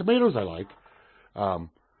cucumbers. Tomatoes I like. But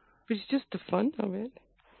it's just the fun of it,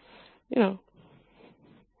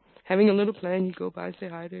 Having a little plant, you go by, say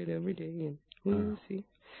hi to it every day, and see.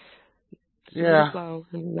 It's a little flower,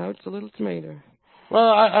 and now it's a little tomato. Well,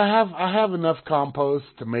 I have enough compost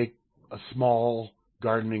to make a small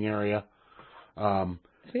gardening area, and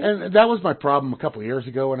that was my problem a couple of years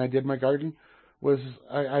ago when I did my garden.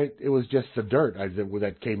 It was just the dirt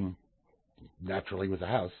that came naturally with the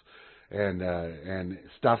house, and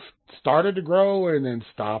stuff started to grow and then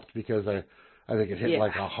stopped because I think it hit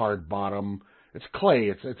like a hard bottom. It's clay.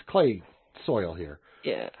 It's clay soil here.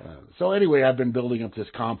 Yeah. So anyway, I've been building up this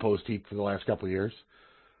compost heap for the last couple of years,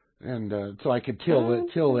 and so I could till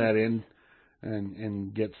that in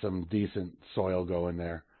and get some decent soil going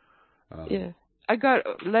there.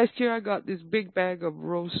 Last year I got this big bag of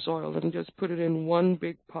rose soil and just put it in one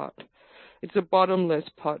big pot. It's a bottomless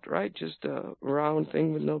pot, right? Just a round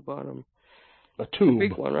thing with no bottom. A tube. A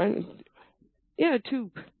big one, right? Yeah, a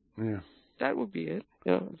tube. Yeah. That would be it.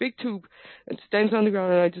 A big tube. It stands on the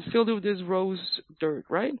ground, and I just filled it with this rose dirt,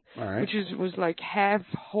 right? All right. Which was like half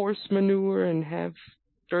horse manure and half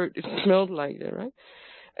dirt. It smelled like it, right?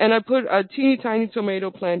 And I put a teeny tiny tomato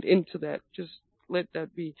plant into that. Just let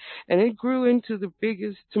that be. And it grew into the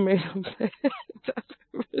biggest tomato plant I've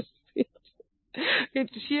ever seen.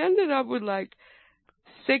 She ended up with like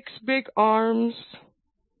 6 big arms.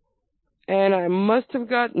 And I must have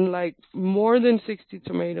gotten like more than 60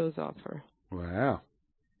 tomatoes off her. Wow.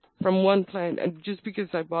 From one plant, and just because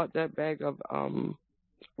I bought that bag of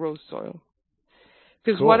rose soil.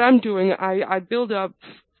 Because what I'm doing, I build up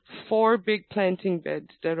 4 big planting beds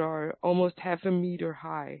that are almost half a meter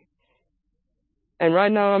high. And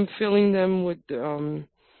right now I'm filling them with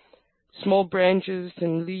small branches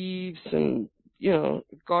and leaves and,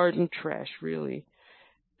 garden trash, really.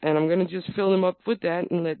 And I'm going to just fill them up with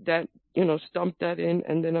that and let that, stump that in.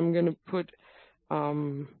 And then I'm going to put,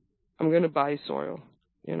 I'm going to buy soil,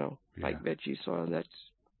 like veggie soil. That's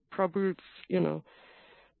probably,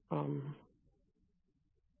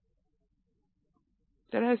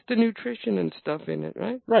 that has the nutrition and stuff in it,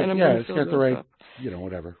 right? Right, and it's got the right,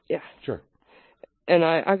 whatever. Yeah. Sure. And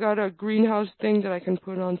I got a greenhouse thing that I can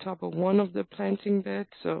put on top of one of the planting beds.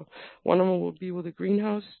 So one of them will be with a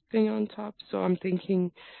greenhouse thing on top. So I'm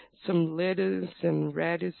thinking some lettuce and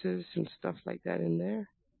radishes and stuff like that in there.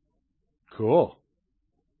 Cool.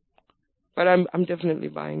 But I'm definitely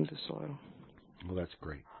buying the soil. Well, that's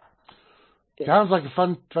great. Yeah. Sounds like a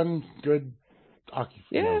fun, good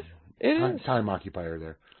time occupier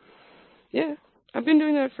there. Yeah. I've been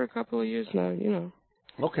doing that for a couple of years now,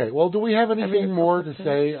 Okay. Well, do we have anything more to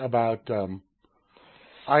say about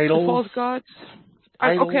idols? The false gods?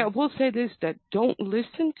 Okay, I will say this, that don't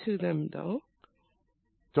listen to them, though.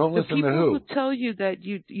 Don't listen to who? The people who tell you that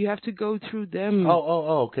you have to go through them.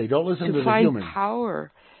 Okay. Don't listen to the find human.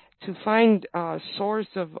 Power, to find a source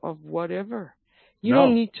of whatever. You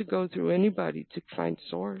don't need to go through anybody to find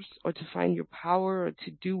source or to find your power or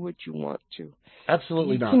to do what you want to.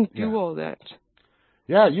 Absolutely not. You can do all that.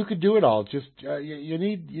 Yeah, you could do it all. Just you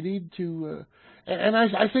need to, and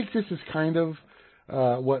I think this is kind of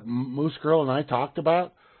what Moose Girl and I talked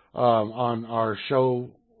about on our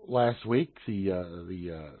show last week,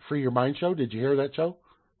 the Free Your Mind show. Did you hear that show?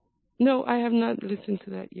 No, I have not listened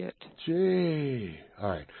to that yet. Gee. All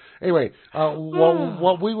right. Anyway,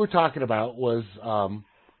 what we were talking about was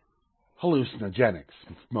hallucinogenics,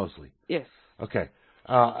 mostly. Yes. Okay.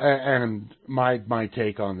 And my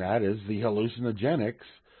take on that is the hallucinogenics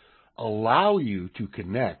allow you to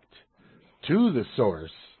connect to the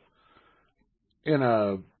source in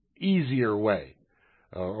a easier way,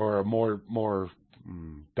 or a more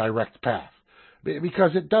direct path,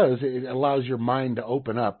 because it allows your mind to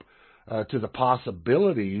open up to the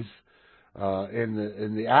possibilities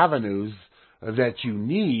in the avenues that you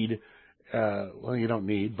need. Well, you don't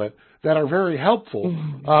need, but that are very helpful.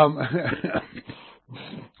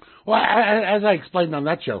 Well, as I explained on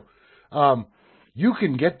that show, you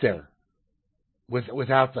can get there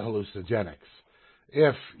without the hallucinogenics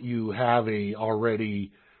if you have a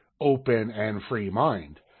already open and free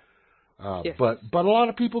mind. Yes. But a lot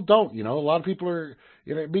of people don't. A lot of people are,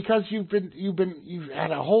 because you've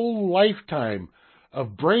had a whole lifetime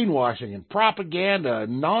of brainwashing and propaganda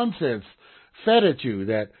and nonsense fed at you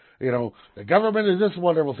that the government is this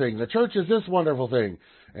wonderful thing, the church is this wonderful thing,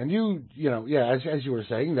 and as you were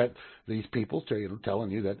saying, that these people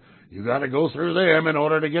telling you that you got to go through them in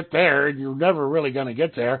order to get there, and you're never really going to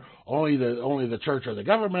get there. Only the church or the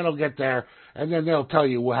government will get there, and then they'll tell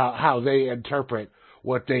you how they interpret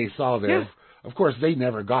what they saw there. Yeah. Of course, they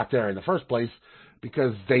never got there in the first place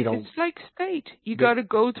because they don't. It's like state. You got to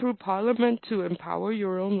go through parliament to empower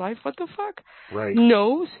your own life. What the fuck? Right.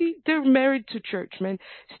 No, see, they're married to church, man.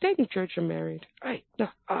 State and church are married. Right.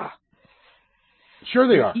 Sure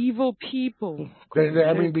they are. Evil people.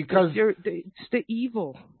 Because it's the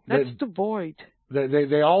evil. That's the void.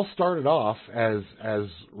 They all started off as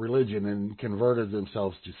religion and converted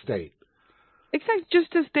themselves to state. Exactly,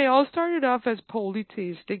 just as they all started off as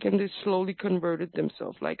polytheistic and they slowly converted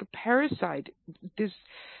themselves like a parasite. This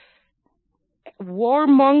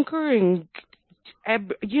warmongering, I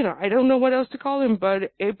don't know what else to call him,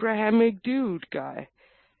 but Abrahamic dude guy.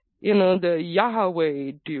 The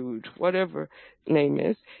Yahweh dude, whatever name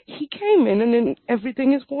is. He came in and then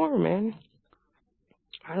everything is war, man.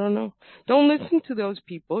 I don't know. Don't listen to those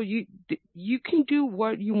people. You can do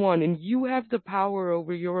what you want, and you have the power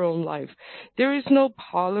over your own life. There is no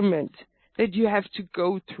parliament that you have to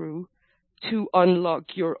go through to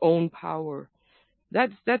unlock your own power.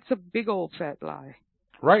 That's a big old fat lie.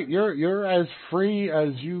 Right. You're as free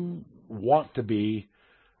as you want to be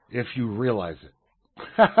if you realize it.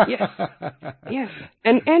 Yes. Yes.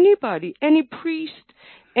 And anybody, any priest,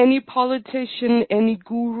 any politician, any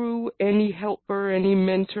guru, any helper, any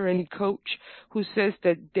mentor, any coach who says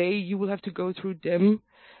that you will have to go through them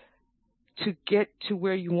to get to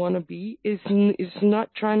where you want to be is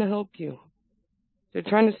not trying to help you. They're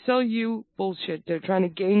trying to sell you bullshit. They're trying to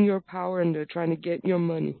gain your power and they're trying to get your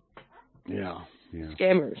money. Yeah.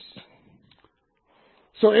 Scammers.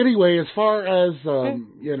 So anyway, as far as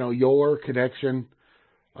your connection,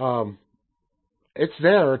 it's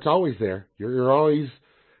there. It's always there. You're always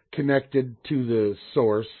connected to the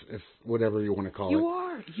source, if whatever you want to call it.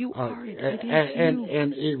 You are. It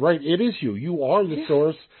is you. You are the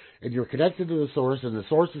source, and you're connected to the source, and the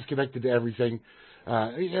source is connected to everything.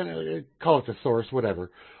 Call it the source,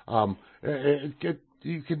 whatever.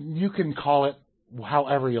 You can call it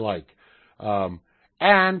however you like.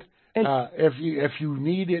 If you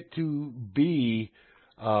need it to be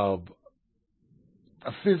a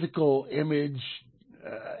physical image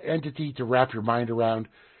entity to wrap your mind around,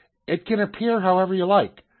 it can appear however you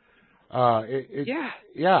like.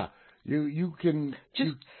 You can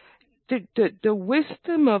just the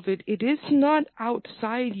wisdom of it. It is not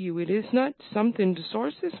outside you. It is not something. The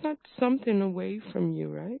source is not something away from you,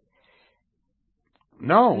 right?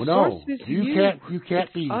 No. You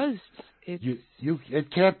can't be us.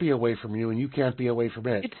 It can't be away from you, and you can't be away from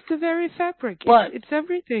it. It's the very fabric. But it's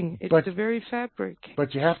everything. It's the very fabric.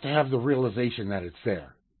 But you have to have the realization that it's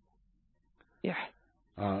there. Yeah.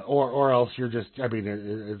 Or else you're just. I mean,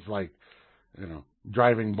 it's like,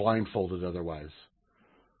 driving blindfolded otherwise.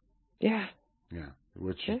 Yeah. Yeah.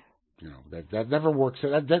 Which that never works.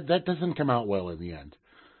 That doesn't come out well in the end.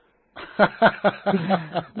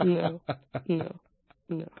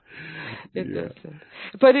 No, it doesn't.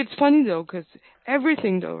 But it's funny, though, because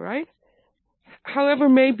everything, though, right? However,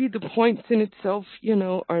 maybe the points in itself,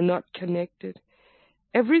 are not connected.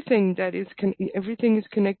 Everything everything is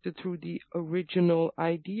connected through the original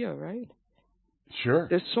idea, right? Sure.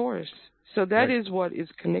 The source. So that is what is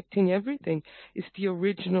connecting everything. It's the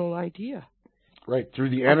original idea. Right. Through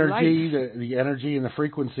the energy, the energy and the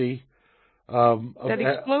frequency. That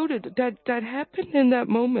exploded. That happened in that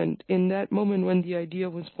moment when the idea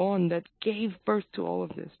was born, that gave birth to all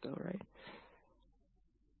of this, though, right?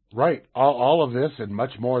 Right. All of this and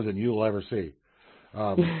much more than you'll ever see.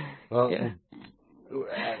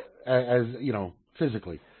 As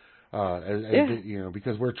physically,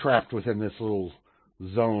 because we're trapped within this little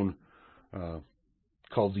zone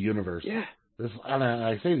called the universe. Yeah. And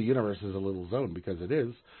I say the universe is a little zone because it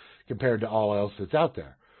is, compared to all else that's out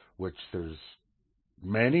there. Which there's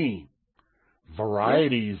many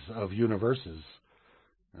varieties of universes.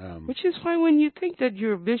 Which is why when you think that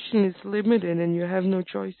your vision is limited and you have no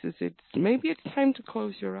choices, maybe it's time to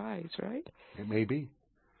close your eyes, right? It may be.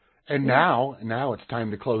 And now it's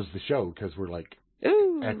time to close the show because we're like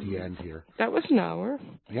at the end here. That was an hour.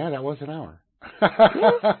 Yeah, that was an hour.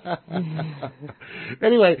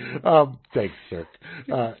 Anyway, thanks, Cirk.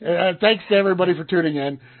 Thanks to everybody for tuning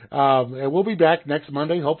in. And we'll be back next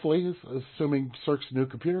Monday, hopefully, assuming Cirk's new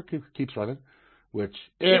computer keeps running, which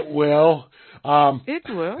it will. It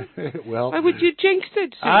will. It will. Why would you jinx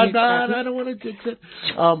it? I don't want to jinx it.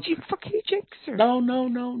 You fucking jinx her. No.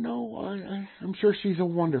 I'm sure she's a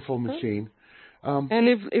wonderful machine. And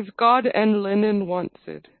if God and Lennon wants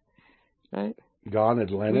it, right? God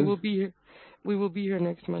and Lennon? We will be here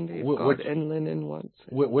next Monday if God and Lennon wants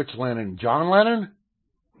it. Which Lennon? John Lennon?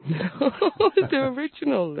 No, the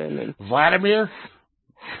original Lennon. Vladimir?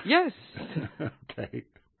 Yes. Okay.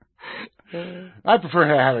 I prefer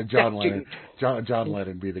having John Lennon. John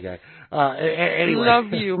Lennon be the guy. Anyway.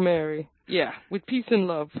 Love you, Mary. Yeah, with peace and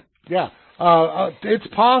love. Yeah. It's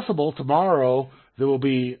possible tomorrow there will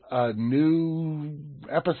be a new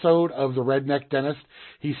episode of The Redneck Dentist.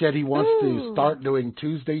 He said he wants to start doing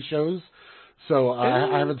Tuesday shows. So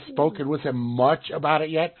I haven't spoken with him much about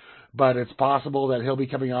it yet, but it's possible that he'll be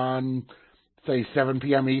coming on, say, 7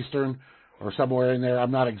 p.m. Eastern or somewhere in there.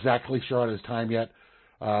 I'm not exactly sure on his time yet.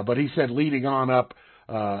 But he said leading on up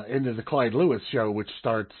into the Clyde Lewis show, which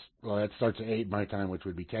starts at 8 my time, which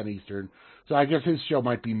would be 10 Eastern. So I guess his show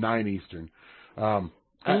might be 9 Eastern. I'll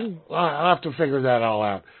have to figure that all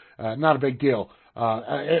out. Not a big deal.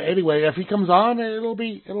 Anyway, if he comes on, it'll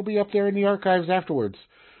be up there in the archives afterwards,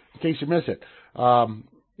 in case you miss it.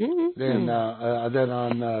 Then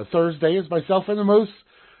on Thursday is myself and the Moose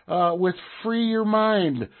with Free Your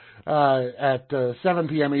Mind at 7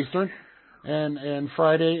 p.m. Eastern. And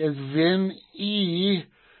Friday is Vin E.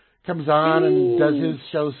 comes on and does his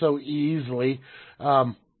show so easily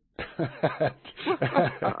at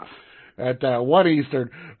 1 Eastern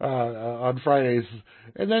on Fridays.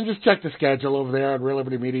 And then just check the schedule over there on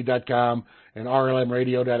RealLibertyMedia.com and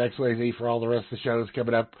RLMRadio.xyz for all the rest of the shows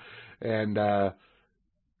coming up. And I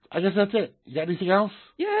guess that's it. You got anything else?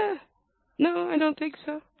 Yeah. No, I don't think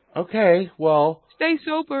so. Okay, well... Stay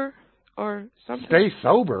sober or something. Stay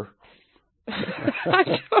sober?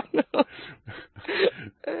 I don't know.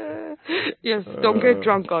 Yes, don't get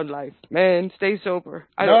drunk on life, man. Stay sober.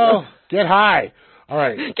 I don't know. Get high. All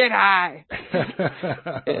right. Get high. All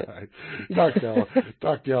right.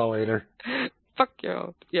 Talk to y'all later. Fuck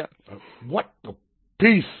y'all. Yeah. What the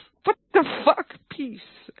peace? What the fuck? Peace.